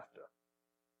NAFTA.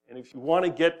 And if you want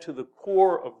to get to the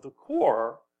core of the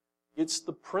core, it's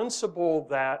the principle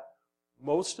that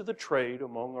most of the trade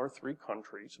among our three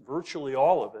countries, virtually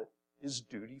all of it, is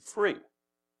duty-free.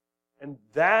 And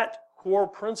that core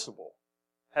principle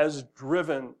has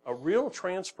driven a real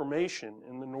transformation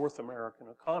in the North American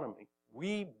economy.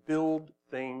 We build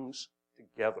things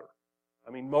together.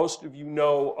 I mean, most of you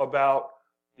know about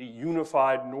the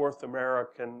unified North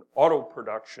American auto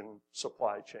production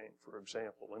supply chain, for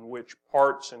example, in which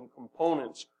parts and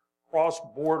components cross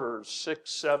borders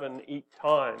 6, 7, 8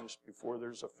 times before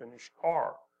there's a finished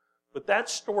car. But that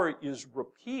story is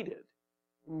repeated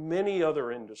in many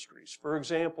other industries. For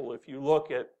example, if you look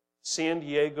at San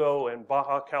Diego and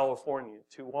Baja California,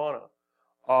 Tijuana,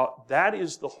 that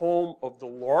is the home of the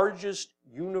largest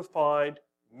unified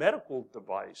medical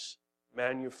device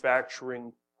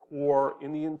manufacturing core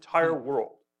in the entire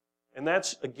world. And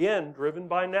that's, again, driven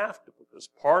by NAFTA, because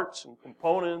parts and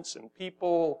components and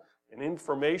people and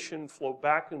information flow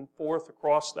back and forth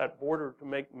across that border to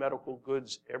make medical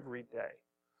goods every day.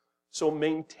 So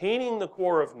maintaining the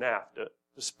core of NAFTA,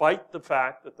 despite the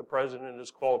fact that the president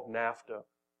has called NAFTA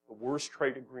the worst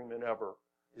trade agreement ever,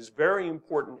 is very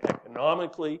important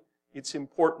economically. It's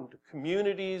important to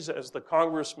communities, as the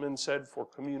congressman said, for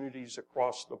communities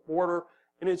across the border.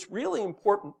 And it's really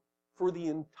important for the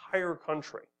entire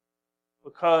country,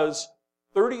 because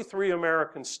 33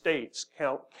 American states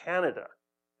count Canada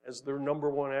as their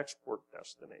 #1 export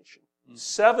destination.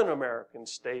 7 American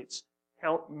states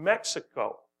count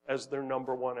Mexico as their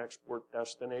 #1 export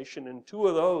destination, and 2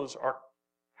 of those are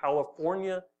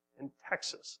California and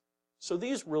Texas. So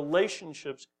these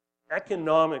relationships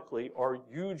economically are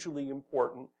hugely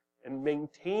important, and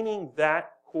maintaining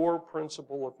that core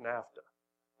principle of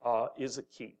NAFTA is a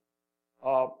key.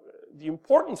 The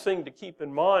important thing to keep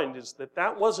in mind is that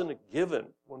that wasn't a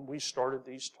given when we started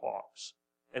these talks.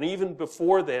 And even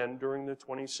before then, during the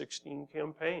 2016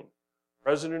 campaign,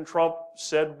 President Trump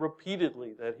said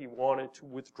repeatedly that he wanted to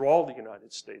withdraw the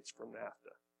United States from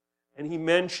NAFTA. And he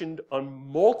mentioned on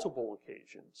multiple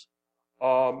occasions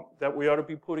that we ought to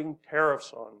be putting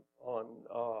tariffs on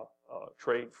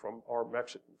trade from our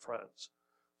Mexican friends.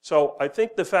 So I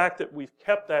think the fact that we've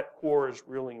kept that core is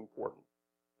really important.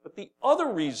 But the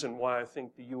other reason why I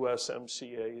think the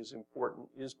USMCA is important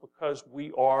is because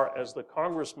we are, as the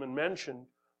congressman mentioned,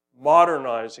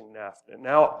 modernizing NAFTA.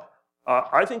 Now,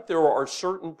 I think there are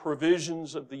certain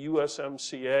provisions of the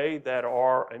USMCA that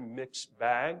are a mixed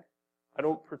bag. I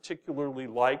don't particularly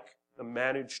like the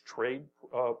managed trade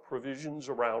provisions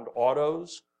around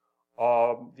autos.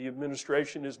 The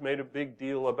administration has made a big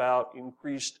deal about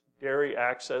increased dairy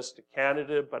access to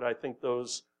Canada, but I think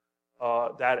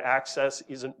that access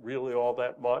isn't really all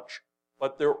that much.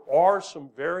 But there are some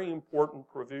very important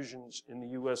provisions in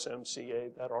the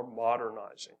USMCA that are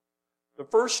modernizing. The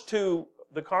first two,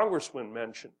 the congressman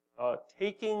mentioned,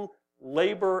 taking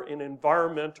labor and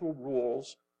environmental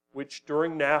rules, which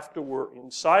during NAFTA were in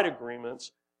side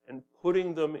agreements, and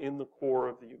putting them in the core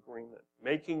of the agreement,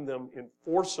 making them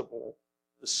enforceable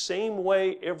the same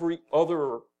way every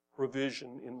other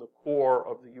provision in the core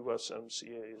of the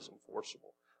USMCA is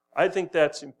enforceable. I think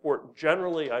that's important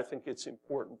generally. I think it's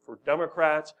important for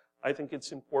Democrats. I think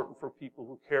it's important for people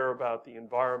who care about the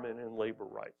environment and labor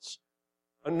rights.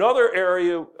 Another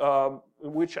area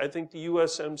in which I think the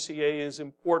USMCA is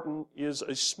important is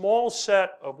a small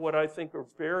set of what I think are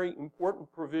very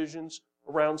important provisions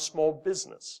around small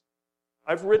business.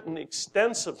 I've written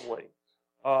extensively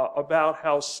about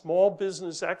how small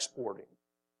business exporting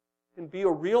can be a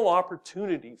real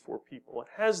opportunity for people. It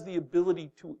has the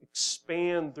ability to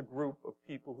expand the group of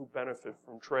people who benefit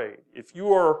from trade. If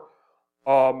you are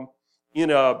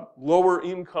in a lower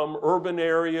income urban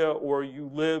area or you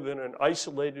live in an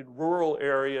isolated rural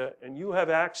area and you have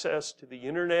access to the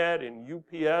internet and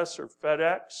UPS or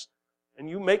FedEx and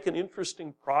you make an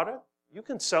interesting product, you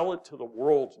can sell it to the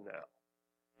world now.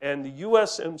 And the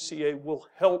USMCA will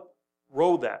help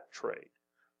grow that trade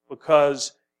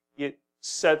because it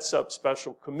sets up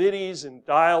special committees and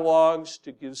dialogues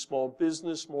to give small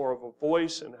business more of a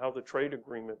voice in how the trade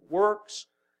agreement works.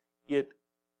 It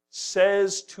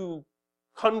says to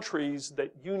countries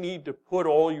that you need to put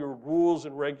all your rules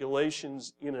and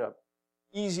regulations in an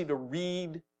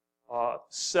easy-to-read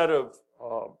set of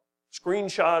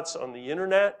screenshots on the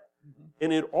internet. Mm-hmm.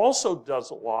 And it also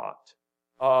does a lot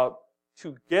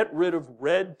to get rid of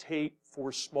red tape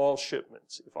for small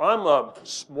shipments. If I'm a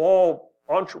small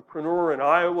entrepreneur in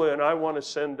Iowa and I want to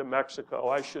send to Mexico,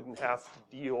 I shouldn't have to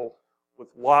deal with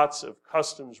lots of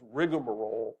customs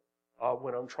rigmarole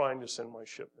when I'm trying to send my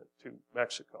shipment to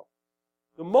Mexico.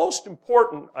 The most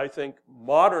important, I think,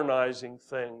 modernizing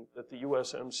thing that the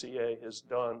USMCA has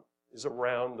done is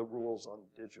around the rules on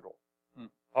digital.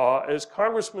 As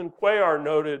Congressman Cuellar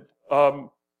noted,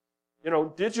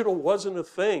 digital wasn't a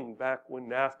thing back when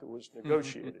NAFTA was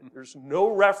negotiated. There's no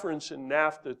reference in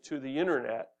NAFTA to the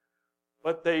internet,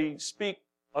 but they speak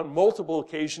on multiple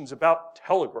occasions about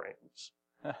telegrams.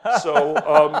 So,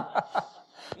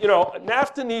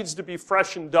 NAFTA needs to be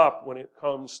freshened up when it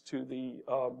comes to the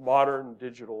modern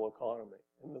digital economy.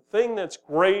 And the thing that's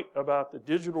great about the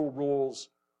digital rules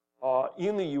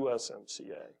in the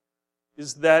USMCA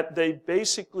is that they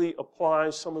basically apply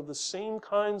some of the same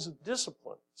kinds of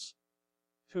disciplines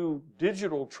to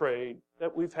digital trade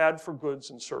that we've had for goods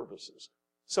and services.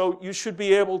 So you should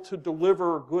be able to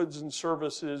deliver goods and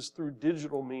services through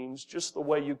digital means just the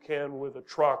way you can with a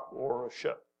truck or a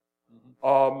ship.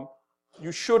 Mm-hmm.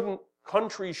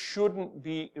 Countries shouldn't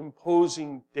be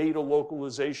imposing data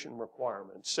localization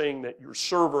requirements, saying that your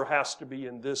server has to be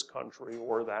in this country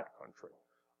or that country.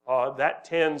 That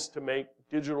tends to make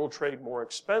digital trade more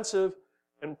expensive,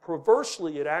 and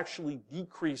perversely, it actually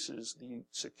decreases the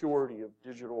security of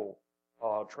digital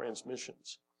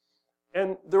transmissions.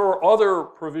 And there are other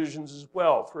provisions as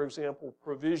well. For example,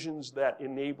 provisions that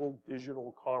enable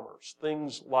digital commerce,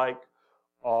 things like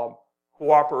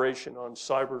cooperation on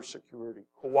cybersecurity,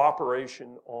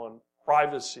 cooperation on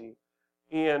privacy,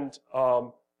 and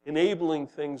enabling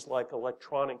things like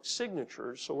electronic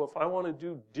signatures. So if I want to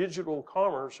do digital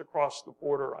commerce across the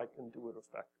border, I can do it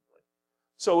effectively.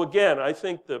 So again, I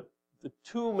think the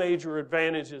two major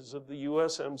advantages of the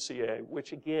USMCA,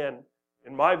 which again,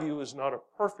 in my view, is not a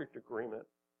perfect agreement,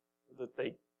 that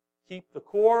they keep the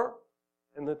core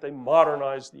and that they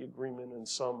modernize the agreement in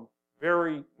some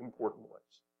very important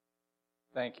ways.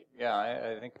 Thank you. Yeah,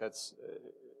 I think that's an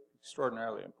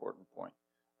extraordinarily important point.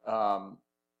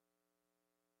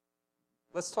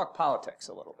 Let's talk politics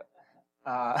a little bit.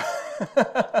 I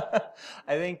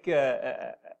think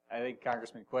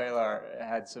Congressman Cuellar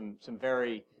had some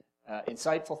very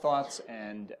insightful thoughts,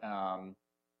 and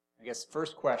I guess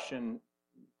first question,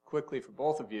 quickly for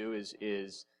both of you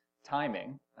is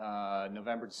timing.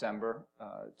 November, December,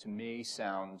 to me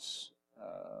sounds,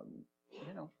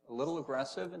 a little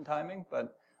aggressive in timing,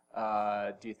 but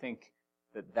do you think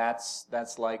that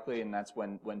that's likely and that's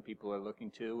when people are looking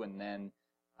to? And then,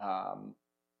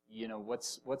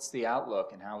 what's the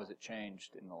outlook and how has it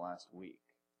changed in the last week?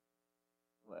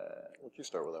 Why don't you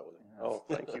start with that one? Oh,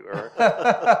 thank you, Eric.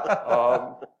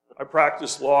 I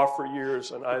practiced law for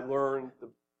years, and I learned the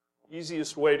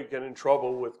easiest way to get in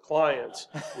trouble with clients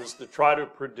was to try to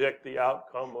predict the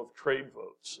outcome of trade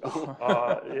votes.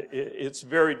 It's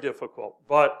very difficult.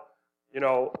 But,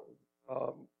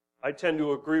 I tend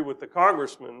to agree with the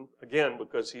congressman, again,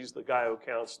 because he's the guy who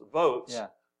counts the votes,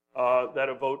 that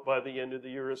a vote by the end of the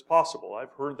year is possible.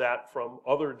 I've heard that from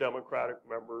other Democratic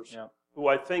members who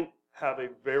I think have a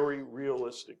very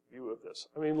realistic view of this.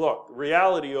 I mean, look, the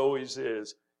reality always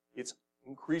is it's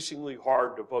increasingly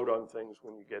hard to vote on things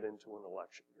when you get into an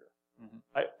election year. Mm-hmm.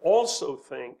 I also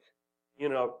think,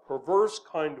 in a perverse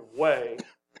kind of way,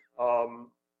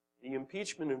 the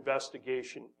impeachment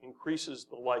investigation increases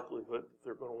the likelihood that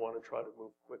they're going to want to try to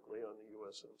move quickly on the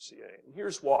USMCA. And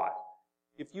here's why.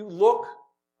 If you look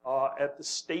at the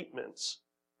statements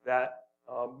that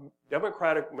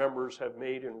Democratic members have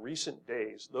made in recent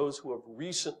days, those who have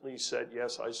recently said,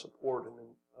 yes, I support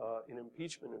an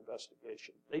impeachment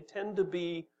investigation, they tend to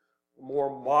be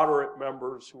more moderate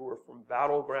members who are from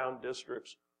battleground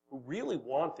districts who really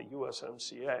want the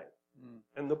USMCA. Mm.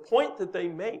 And the point that they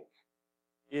make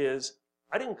is,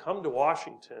 I didn't come to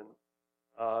Washington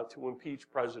to impeach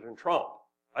President Trump.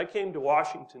 I came to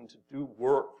Washington to do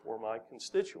work for my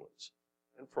constituents.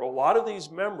 And for a lot of these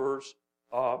members,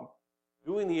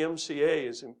 doing the MCA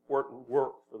is important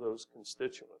work for those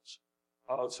constituents.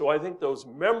 So I think those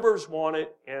members want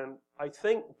it, and I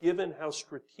think given how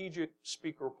strategic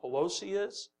Speaker Pelosi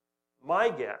is, my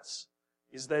guess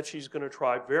is that she's going to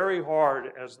try very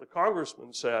hard, as the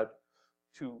congressman said,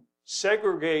 to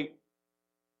segregate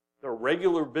the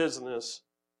regular business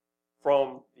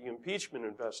from the impeachment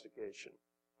investigation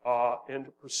and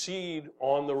to proceed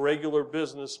on the regular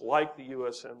business like the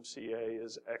USMCA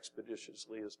as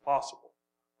expeditiously as possible.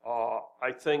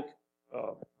 I think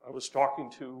I was talking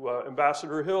to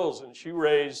Ambassador Hills, and she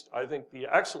raised, I think, the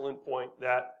excellent point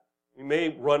that we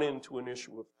may run into an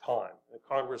issue of time. That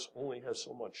Congress only has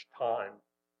so much time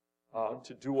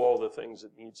to do all the things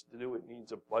it needs to do. It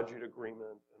needs a budget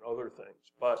agreement and other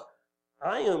things. But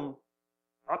I am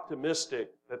optimistic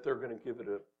that they're going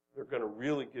to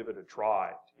really give it a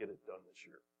try to get it done this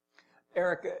year.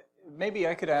 Eric, maybe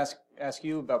I could ask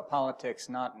you about politics,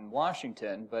 not in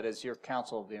Washington, but as your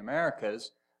Council of the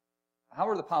Americas. How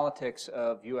are the politics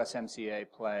of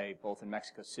USMCA play both in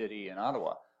Mexico City and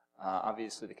Ottawa?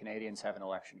 Obviously, the Canadians have an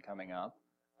election coming up.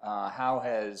 How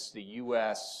has the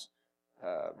U.S.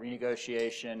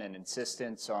 Renegotiation and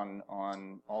insistence on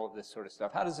all of this sort of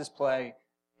stuff, how does this play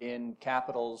in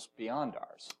capitals beyond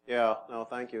ours? Yeah, no,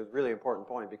 thank you. It's a really important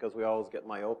point because we always get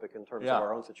myopic in terms of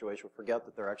our own situation. We forget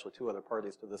that there are actually two other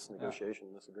parties to this negotiation,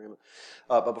 this agreement.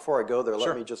 But before I go there,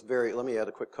 let me add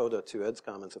a quick coda to Ed's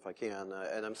comments if I can.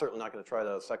 And I'm certainly not going to try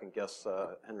to second guess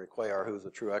Henry Cuellar, who's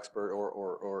a true expert,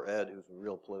 or Ed, who's a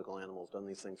real political animal, has done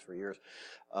these things for years.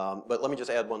 But let me just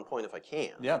add one point if I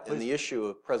can. Yeah, please. And the issue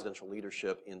of presidential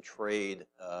leadership in trade,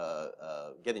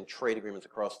 getting trade agreements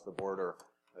across the border,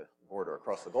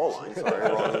 across the goal line, sorry,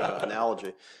 wrong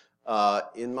analogy,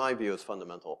 in my view is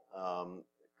fundamental.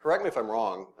 Correct me if I'm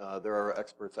wrong, there are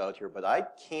experts out here, but I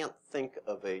can't think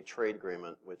of a trade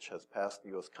agreement which has passed the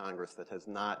U.S. Congress that has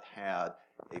not had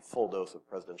a full dose of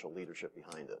presidential leadership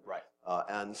behind it. Right.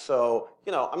 And so,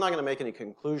 I'm not going to make any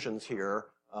conclusions here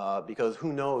because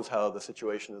who knows how the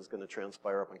situation is going to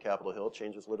transpire up on Capitol Hill. It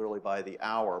changes literally by the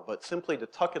hour. But simply to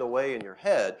tuck it away in your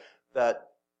head that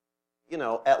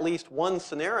at least one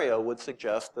scenario would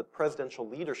suggest that presidential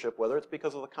leadership, whether it's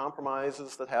because of the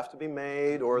compromises that have to be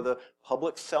made or the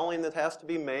public selling that has to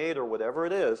be made or whatever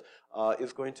it is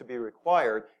going to be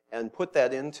required, and put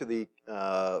that into the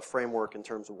framework in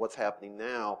terms of what's happening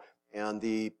now and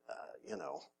the,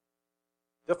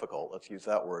 difficult, let's use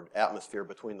that word, atmosphere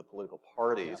between the political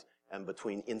parties and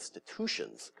between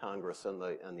institutions, Congress and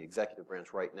the executive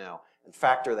branch right now, and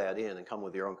factor that in and come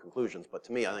with your own conclusions. But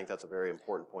to me, I think that's a very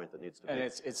important point that needs to be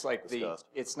discussed. And it's like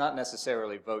it's not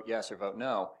necessarily vote yes or vote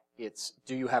no. It's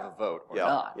do you have a vote or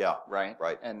not? Yeah. Right.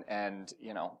 Right. And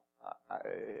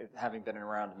having been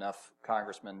around enough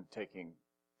congressmen taking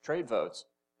trade votes,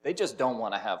 they just don't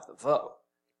want to have the vote.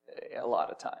 a lot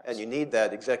of times. And you need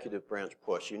that executive branch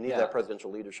push. You need Yeah. that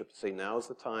presidential leadership to say, now is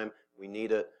the time, we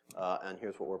need it, and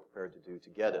here's what we're prepared to do to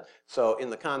get it. So in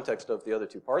the context of the other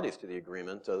two parties to the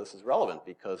agreement, this is relevant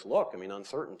because, look, I mean,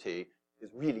 uncertainty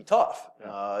is really tough.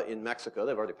 In Mexico,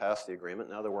 they've already passed the agreement.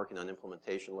 Now they're working on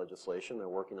implementation legislation. They're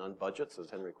working on budgets, as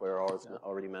Henry Cuellar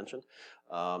already mentioned.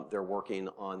 They're working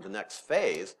on the next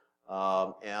phase,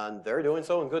 and they're doing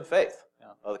so in good faith.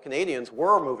 The Canadians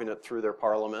were moving it through their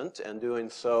parliament and doing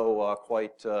so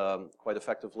quite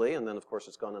effectively. And then, of course,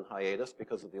 it's gone on hiatus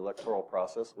because of the electoral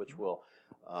process, which will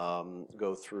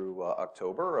go through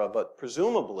October. But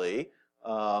presumably,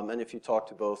 and if you talk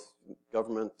to both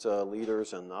government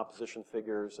leaders and opposition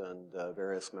figures and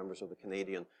various members of the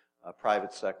Canadian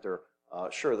private sector,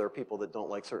 sure, there are people that don't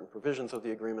like certain provisions of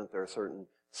the agreement. There are certain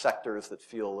sectors that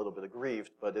feel a little bit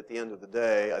aggrieved. But at the end of the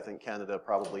day, I think Canada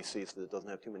probably sees that it doesn't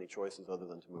have too many choices other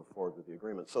than to move forward with the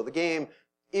agreement. So the game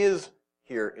is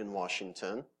here in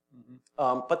Washington.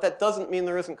 But that doesn't mean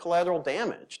there isn't collateral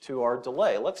damage to our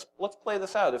delay. Let's play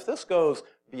this out. If this goes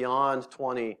beyond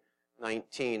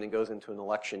 2019 and goes into an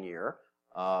election year,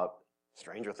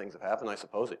 stranger things have happened. I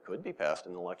suppose it could be passed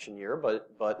in an election year,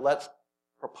 but let's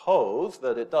propose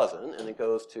that it doesn't and it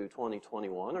goes to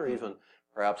 2021 or even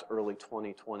perhaps early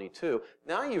 2022.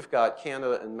 Now you've got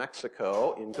Canada and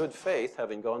Mexico in good faith,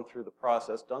 having gone through the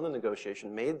process, done the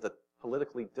negotiation, made the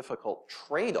politically difficult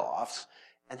trade-offs,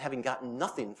 and having gotten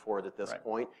nothing for it at this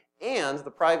point. And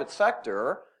the private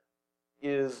sector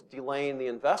is delaying the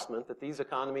investment that these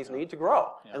economies need to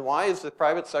grow. And why is the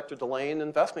private sector delaying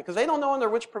investment? Because they don't know under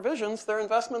which provisions their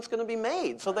investment's going to be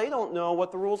made. So they don't know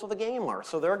what the rules of the game are.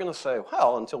 So they're going to say,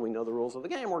 well, until we know the rules of the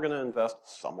game, we're going to invest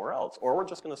somewhere else. Or we're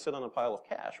just going to sit on a pile of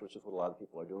cash, which is what a lot of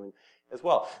people are doing as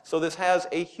well. So this has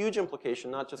a huge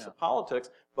implication, not just for politics,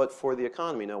 but for the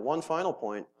economy. Now, one final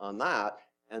point on that,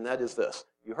 and that is this.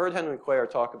 You heard Henry Cuellar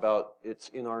talk about it's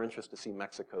in our interest to see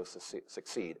Mexico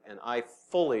succeed, and I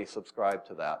fully subscribe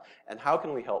to that. And how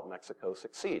can we help Mexico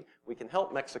succeed? We can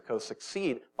help Mexico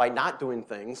succeed by not doing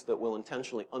things that will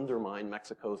intentionally undermine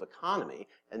Mexico's economy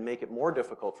and make it more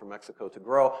difficult for Mexico to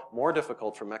grow, more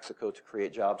difficult for Mexico to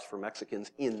create jobs for Mexicans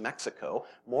in Mexico,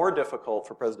 more difficult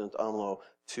for President AMLO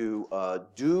to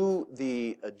do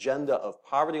the agenda of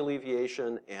poverty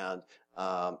alleviation and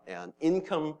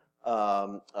income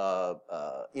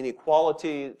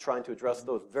inequality, trying to address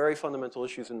those very fundamental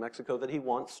issues in Mexico that he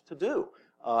wants to do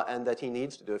and that he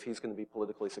needs to do if he's going to be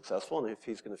politically successful and if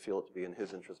he's going to feel it to be in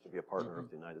his interest to be a partner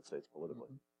of the United States politically.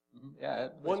 Yeah.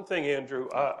 One thing, Andrew,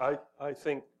 I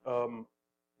think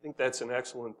that's an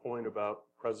excellent point about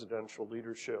presidential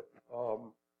leadership.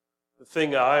 The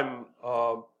thing that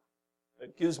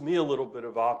gives me a little bit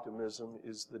of optimism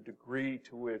is the degree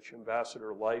to which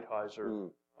Ambassador Lighthizer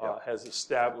has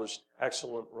established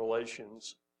excellent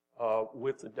relations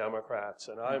with the Democrats.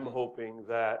 And I'm hoping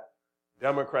that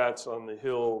Democrats on the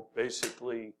Hill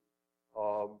basically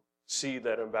see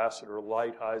that Ambassador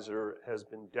Lighthizer has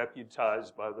been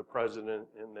deputized by the president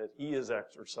and that he is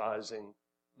exercising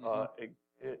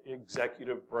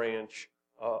executive branch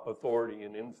authority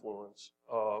and influence.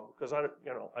 Because I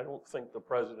don't think the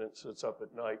president sits up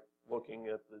at night looking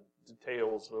at the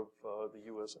details of the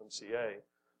USMCA.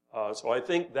 So I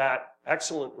think that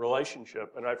excellent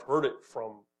relationship, and I've heard it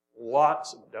from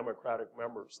lots of Democratic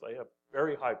members, they have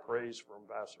very high praise for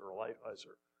Ambassador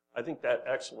Lighthizer. I think that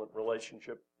excellent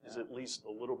relationship is at least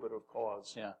a little bit of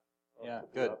cause.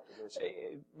 Good.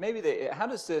 Maybe how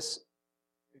does this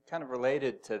kind of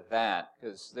related to that?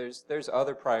 Because there's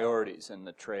other priorities in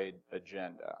the trade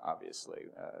agenda, obviously.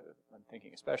 I'm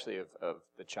thinking especially of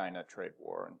the China trade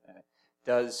war. And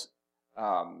does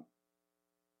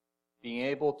being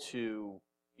able to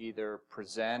either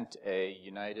present a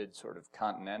united sort of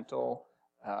continental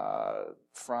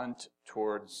front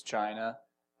towards China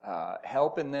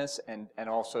help in this, and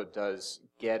also does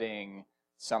getting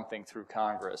something through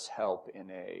Congress help in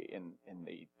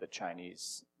the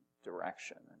Chinese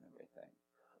direction and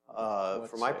everything?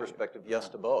 From my perspective, yes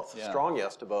to both. Strong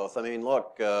yes to both. I mean,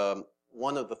 look,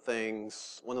 one of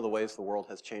the ways the world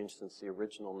has changed since the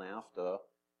original NAFTA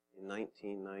in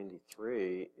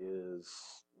 1993 is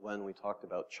when we talked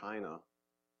about China.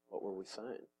 What were we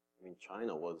saying? I mean,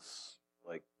 China was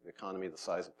like the economy the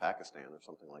size of Pakistan or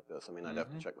something like this. I mean, I'd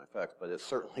have to check my facts, but it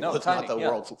certainly was tiny, not the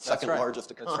world's second largest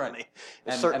economy.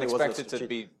 It certainly and wasn't expected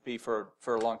to be for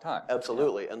a long time.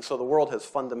 Absolutely. And so the world has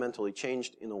fundamentally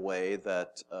changed in a way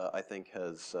that I think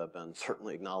has been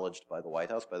certainly acknowledged by the White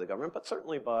House, by the government, but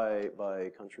certainly by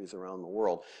countries around the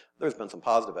world. There's been some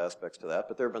positive aspects to that,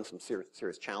 but there have been some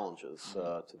serious challenges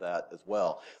to that as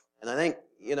well. And I think,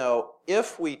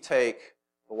 if we take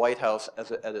the White House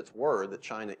at its word that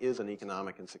China is an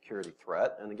economic and security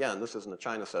threat. And again, this isn't a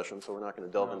China session, so we're not going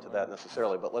to delve into that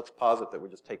necessarily, but let's posit that we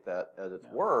just take that at its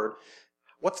word.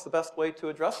 What's the best way to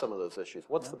address some of those issues?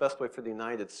 What's the best way for the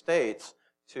United States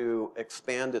to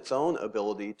expand its own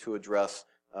ability to address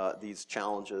these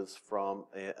challenges from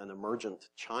an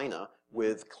emergent China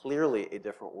with clearly a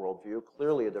different worldview,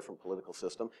 clearly a different political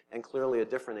system, and clearly a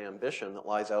different ambition that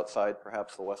lies outside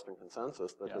perhaps the Western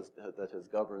consensus that has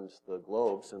governed the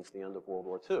globe since the end of World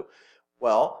War II?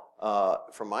 Well,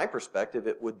 from my perspective,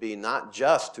 it would be not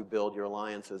just to build your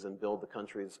alliances and build the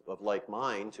countries of like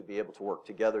mind to be able to work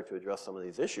together to address some of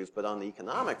these issues, but on the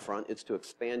economic front, it's to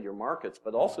expand your markets,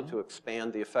 but also to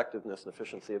expand the effectiveness and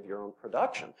efficiency of your own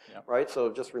production, right?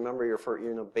 So just remember your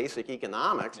basic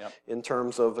economics in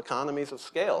terms of economies of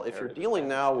scale. If you're dealing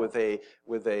now with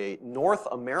a North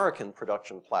American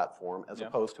production platform as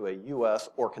opposed to a U.S.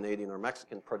 or Canadian or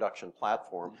Mexican production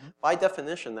platform, by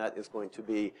definition, that is going to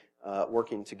be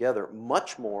working together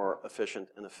much more efficient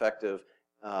and effective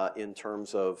in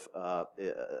terms of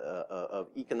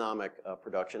economic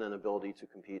production and ability to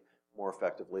compete more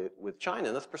effectively with China.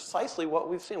 And that's precisely what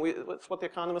we've seen. It's what the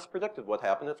economists predicted would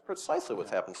happen. It's precisely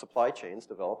what's happened. Supply chains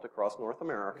developed across North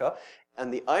America.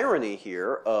 And the irony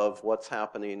here of what's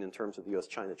happening in terms of the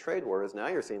U.S.-China trade war is now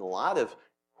you're seeing a lot of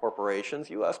corporations,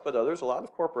 U.S. but others, a lot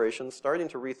of corporations starting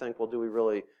to rethink,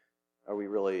 well, are we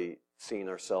really seeing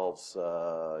ourselves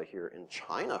here in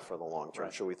China for the long term?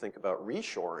 Right. Should we think about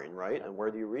reshoring, right? Yeah. And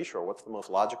where do you reshore? What's the most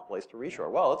logical place to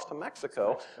reshore? Well, it's to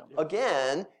Mexico.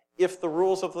 Again, if the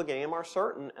rules of the game are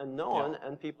certain and known,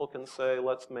 and people can say,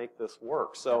 let's make this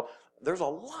work. So there's a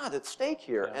lot at stake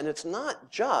here, and it's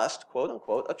not just, quote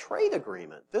unquote, a trade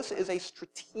agreement. This is a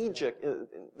strategic,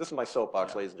 this is my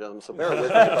soapbox, ladies and gentlemen, so bear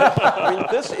with me. I mean,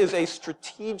 this is a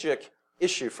strategic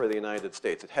issue for the United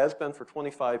States. It has been for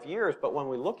 25 years, but when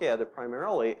we look at it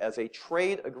primarily as a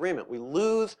trade agreement, we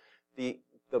lose the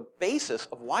basis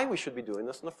of why we should be doing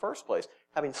this in the first place.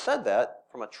 Having said that,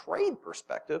 from a trade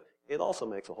perspective, it also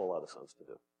makes a whole lot of sense to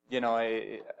do. You know,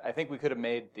 I think we could have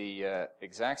made the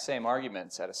exact same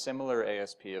arguments at a similar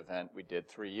ASP event we did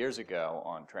 3 years ago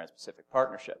on Trans-Pacific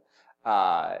Partnership.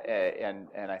 And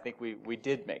I think we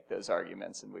did make those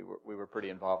arguments, and we were pretty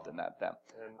involved in that then.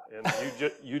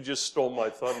 And you just stole my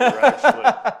thunder,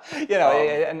 actually. You know,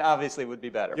 and obviously would be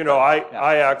better. You know,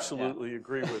 I absolutely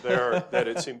agree with Eric that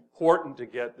it's important to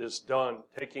get this done.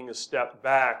 Taking a step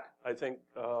back, I think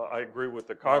I agree with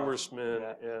the congressman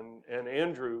and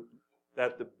Andrew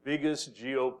that the biggest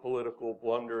geopolitical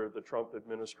blunder the Trump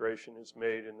administration has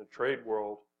made in the trade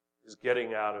world is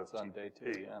getting out of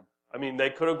TPP. I mean, they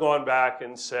could have gone back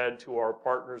and said to our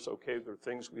partners, okay, there are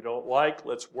things we don't like,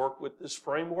 let's work with this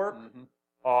framework.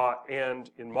 And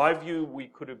in my view, we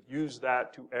could have used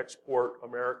that to export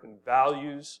American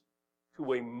values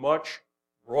to a much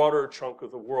broader chunk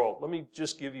of the world. Let me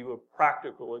just give you a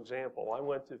practical example. I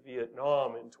went to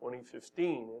Vietnam in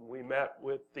 2015, and we met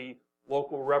with the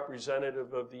local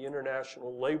representative of the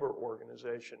International Labor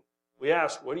Organization. We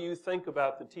asked, what do you think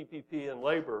about the TPP and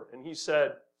labor? And he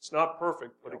said, it's not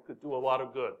perfect, but it could do a lot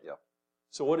of good.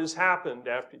 So what has happened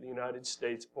after the United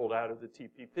States pulled out of the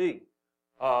TPP?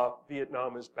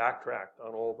 Vietnam has backtracked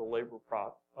on all the labor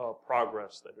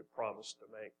progress that it promised to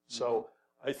make. So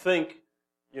I think,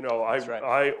 you know,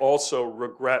 I also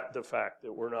regret the fact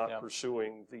that we're not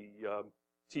pursuing the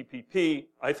TPP.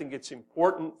 I think it's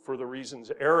important for the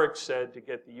reasons Eric said to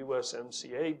get the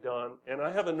USMCA done. And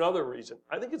I have another reason.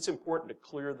 I think it's important to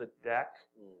clear the deck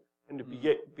and to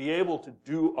be able to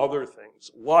do other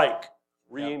things, like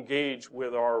re-engage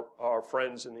with our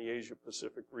friends in the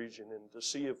Asia-Pacific region and to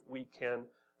see if we can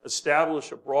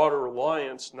establish a broader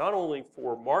alliance, not only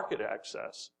for market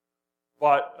access,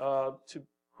 but to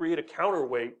create a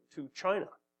counterweight to China.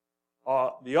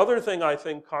 The other thing I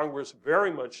think Congress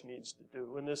very much needs to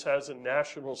do, and this has a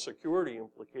national security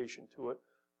implication to it,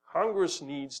 Congress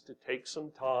needs to take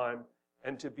some time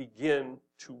and to begin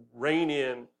to rein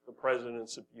in the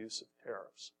president's abuse of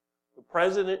tariffs. The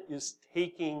president is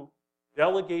taking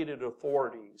delegated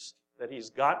authorities that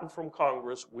he's gotten from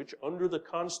Congress, which under the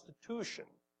Constitution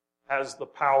has the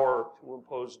power to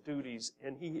impose duties,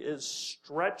 and he has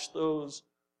stretched those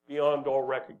beyond all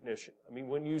recognition. I mean,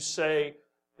 when you say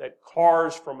that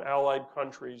cars from allied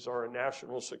countries are a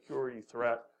national security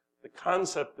threat, the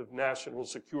concept of national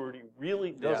security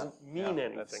really doesn't mean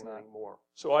anything anymore.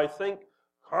 So I think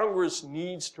Congress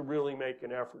needs to really make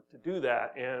an effort to do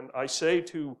that. And I say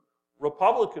to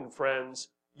Republican friends,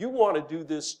 you want to do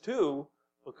this too,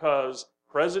 because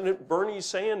President Bernie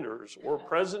Sanders or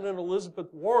President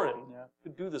Elizabeth Warren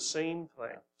could do the same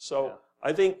thing. So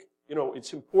I think, you know,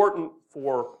 it's important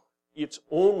for its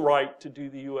own right to do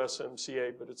the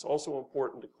USMCA, but it's also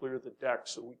important to clear the deck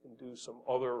so we can do some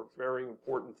other very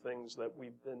important things that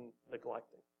we've been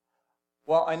neglecting.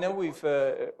 Well, I know we've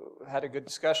had a good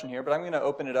discussion here, but I'm going to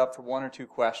open it up for one or two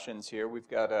questions here. We've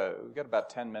got about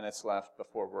 10 minutes left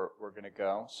before we're going to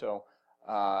go. So,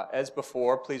 as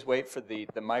before, please wait for the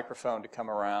microphone to come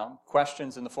around.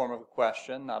 Questions in the form of a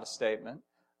question, not a statement,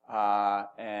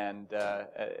 and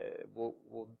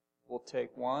we'll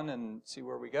take one and see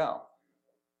where we go.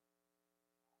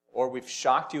 Or we've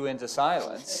shocked you into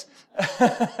silence,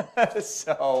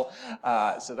 so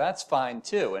that's fine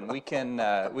too, and we can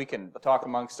talk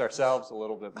amongst ourselves a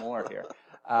little bit more here.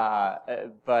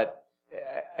 But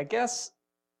I guess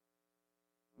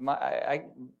I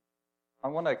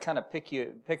want to kind of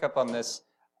pick up on this,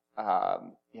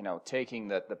 taking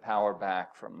the power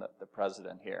back from the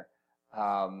president here.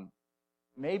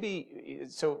 Maybe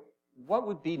so. What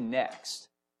would be next?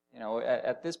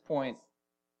 At this point.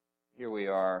 Here we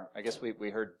are. I guess we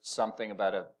heard something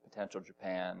about a potential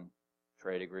Japan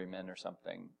trade agreement or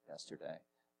something yesterday.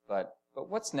 But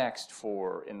what's next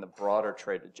in the broader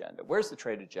trade agenda? Where's the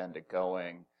trade agenda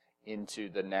going into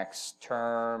the next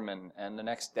term and the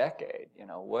next decade?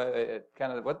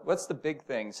 What's the big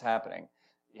things happening?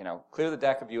 Clear the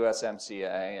deck of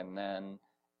USMCA, and then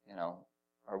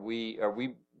are we?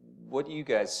 What do you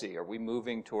guys see? Are we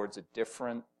moving towards a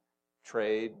different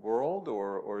trade world,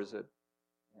 or is it?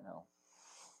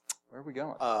 Where are we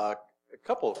going? A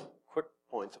couple of quick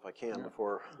points, if I can,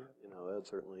 before, Ed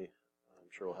certainly, I'm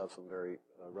sure, will have some very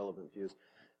relevant views.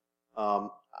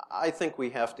 I think we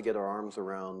have to get our arms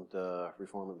around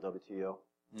reform of the WTO.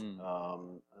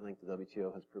 I think the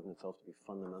WTO has proven itself to be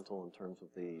fundamental in terms of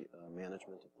the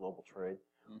management of global trade.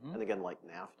 Mm-hmm. And again, like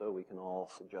NAFTA, we can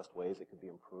all suggest ways it could be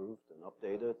improved and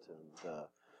updated and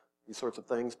these sorts of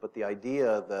things. But the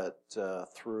idea that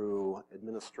through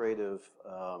administrative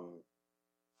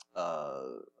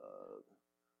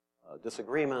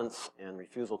disagreements and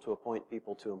refusal to appoint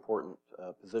people to important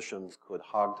positions could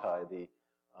hogtie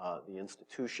the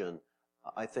institution,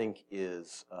 I think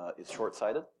is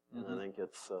short-sighted, mm-hmm. and I think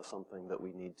it's something that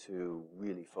we need to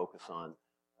really focus on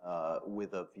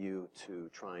with a view to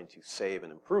trying to save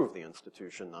and improve the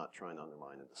institution, not trying to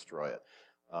undermine and destroy it.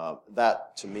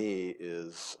 That, to me,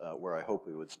 is where I hope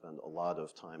we would spend a lot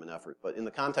of time and effort. But in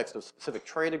the context of specific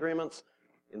trade agreements,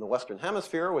 in the Western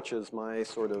Hemisphere, which is my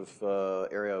sort of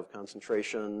area of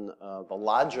concentration, the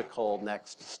logical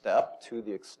next step, to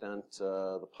the extent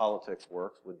the politics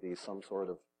works, would be some sort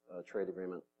of trade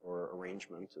agreement or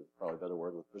arrangement, is probably a better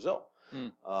word, with Brazil.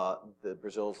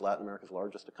 Brazil is Latin America's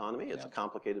largest economy. It's a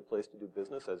complicated place to do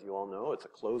business, as you all know. It's a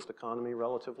closed economy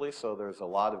relatively, so there's a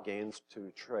lot of gains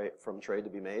from trade to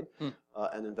be made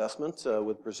and investment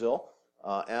with Brazil.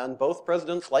 And both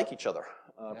presidents like each other.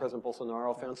 President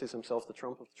Bolsonaro fancies himself the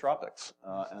Trump of the tropics,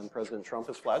 and President Trump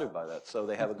is flattered by that. So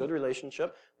they have a good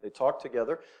relationship. They talk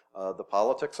together. The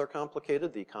politics are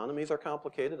complicated. The economies are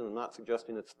complicated, and I'm not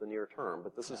suggesting it's the near term,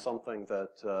 but this is something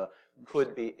that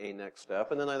could be a next step.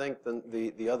 And then I think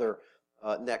the other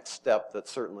next step that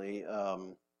certainly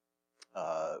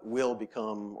will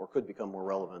become or could become more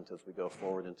relevant as we go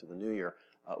forward into the new year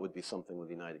would be something with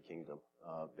the United Kingdom.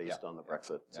 Based on the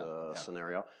Brexit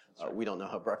scenario. Right. We don't know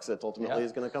how Brexit ultimately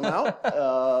is going to come out.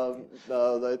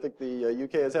 I think the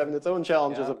UK is having its own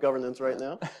challenges of governance right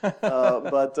now.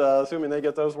 But assuming they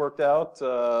get those worked out,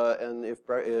 and if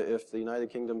the United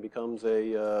Kingdom becomes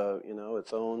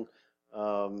its own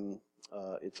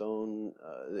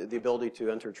the ability to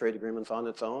enter trade agreements on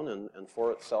its own and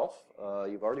for itself,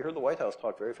 you've already heard the White House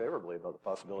talk very favorably about the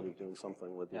possibility of doing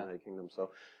something with the United Kingdom.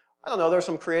 So I don't know. There's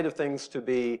some creative things to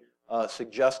be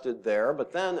suggested there,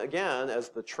 but then again, as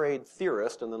the trade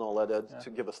theorist, and then I'll let Ed to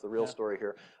give us the real story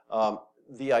here,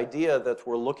 the idea that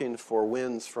we're looking for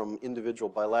wins from individual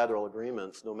bilateral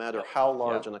agreements, no matter how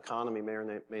large an economy may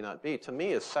or may not be, to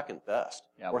me is second best,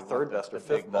 or third best, or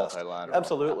fifth best.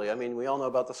 Absolutely. I mean, we all know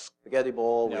about the spaghetti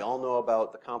bowl. We all know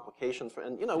about the complications.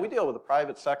 And, we deal with the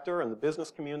private sector and the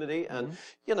business community. And,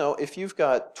 if you've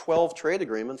got 12 trade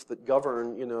agreements that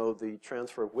govern, the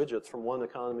transfer of widgets from one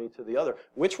economy to the other,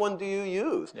 which one do you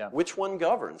use? Which one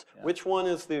governs? Which one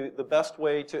is the best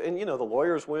way to, and, the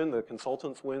lawyers win, the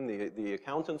consultants win, the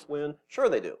accountants win. Sure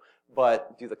they do.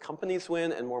 But do the companies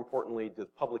win? And more importantly, does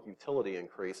public utility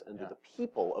increase? And do the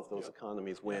people of those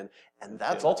economies win? And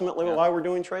that's ultimately why we're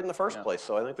doing trade in the first place.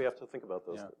 So I think we have to think about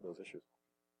those issues.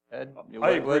 Ed,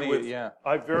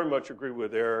 I very much agree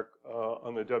with Eric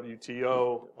on the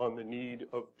WTO, on the need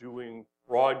of doing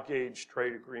broad gauge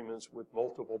trade agreements with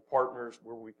multiple partners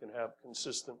where we can have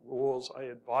consistent rules. I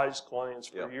advise clients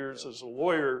for years as a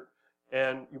lawyer,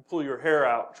 and you pull your hair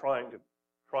out trying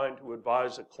trying to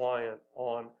advise a client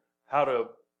on how to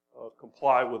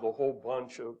comply with a whole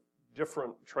bunch of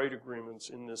different trade agreements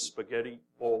in this spaghetti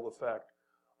bowl effect.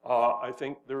 I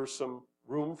think there's some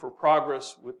room for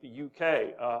progress with the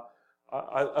UK.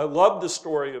 I love the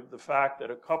story of the fact that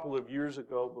a couple of years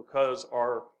ago, because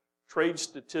our trade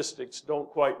statistics don't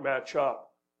quite match up,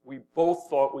 we both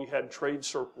thought we had trade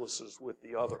surpluses with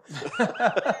the other.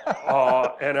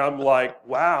 And I'm like,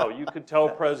 wow, you could tell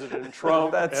President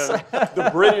Trump and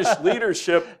the British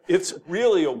leadership, it's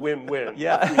really a win-win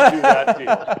if we do that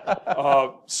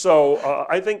deal. So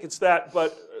I think it's that.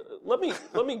 But let me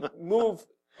move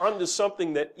on to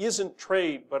something that isn't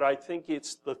trade, but I think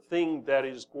it's the thing that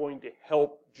is going to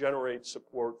help generate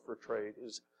support for trade,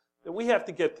 is that we have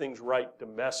to get things right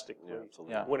domestically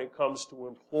when it comes to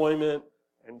employment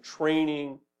and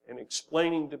training and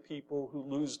explaining to people who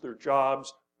lose their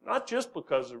jobs, not just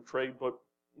because of trade, but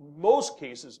in most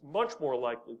cases, much more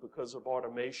likely because of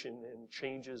automation and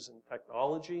changes in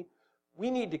technology.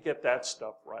 We need to get that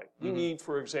stuff right. We need,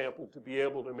 for example, to be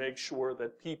able to make sure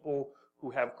that people who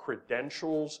have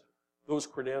credentials, those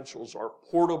credentials are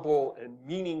portable and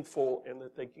meaningful and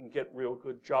that they can get real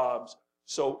good jobs.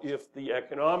 So if the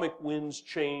economic winds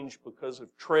change because of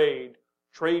trade,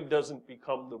 trade doesn't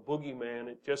become the boogeyman,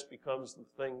 it just becomes the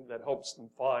thing that helps them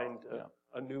find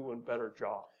a new and better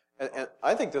job. And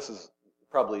I think this is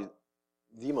probably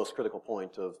the most critical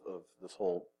point of this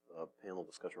whole panel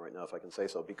discussion right now, if I can say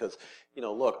so, because,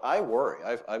 look, I worry.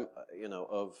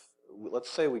 Let's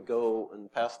say we go and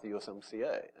pass the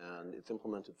USMCA and it's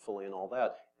implemented fully and all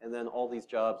that, and then all these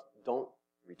jobs don't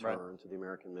return to the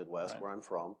American Midwest, where I'm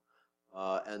from,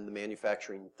 and the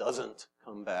manufacturing doesn't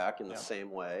come back in the same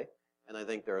way. And I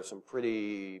think there are some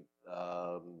pretty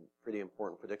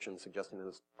important predictions suggesting that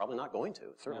it's probably not going to.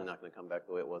 It's certainly not going to come back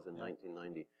the way it was in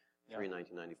 1993,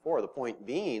 1994. The point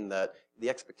being that the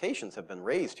expectations have been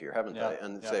raised here, haven't they?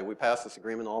 And say we pass this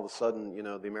agreement, all of a sudden,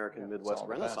 the American Midwest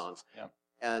Renaissance.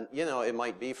 And, it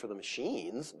might be for the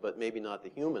machines, but maybe not the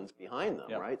humans behind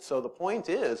them, right? So the point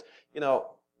is,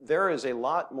 there is a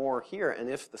lot more here. And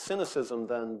if the cynicism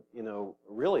then,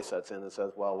 really sets in and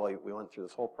says, well, we went through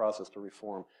this whole process to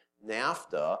reform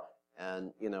NAFTA,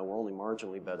 and we're only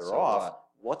marginally better off.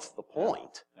 What's the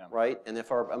point, right? And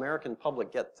if our American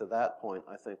public get to that point,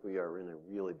 I think we are in a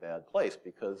really bad place,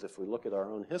 because if we look at our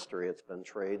own history, it's been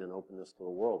trade and openness to the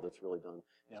world that's really done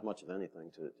as much as anything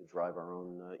to drive our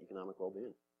own economic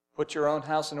well-being. Put your own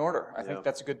house in order. I think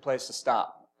that's a good place to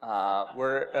stop.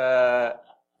 We're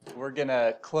going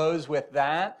to close with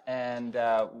that, and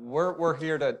we're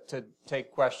here to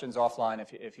take questions offline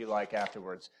if you like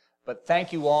afterwards. But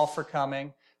thank you all for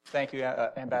coming. Thank you,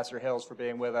 Ambassador Hills, for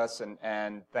being with us,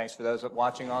 and thanks for those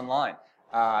watching online.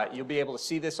 You'll be able to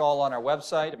see this all on our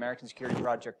website,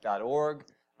 americansecurityproject.org,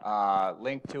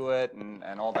 link to it,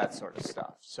 and all that sort of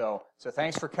stuff. So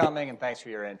thanks for coming, and thanks for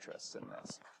your interest in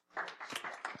this.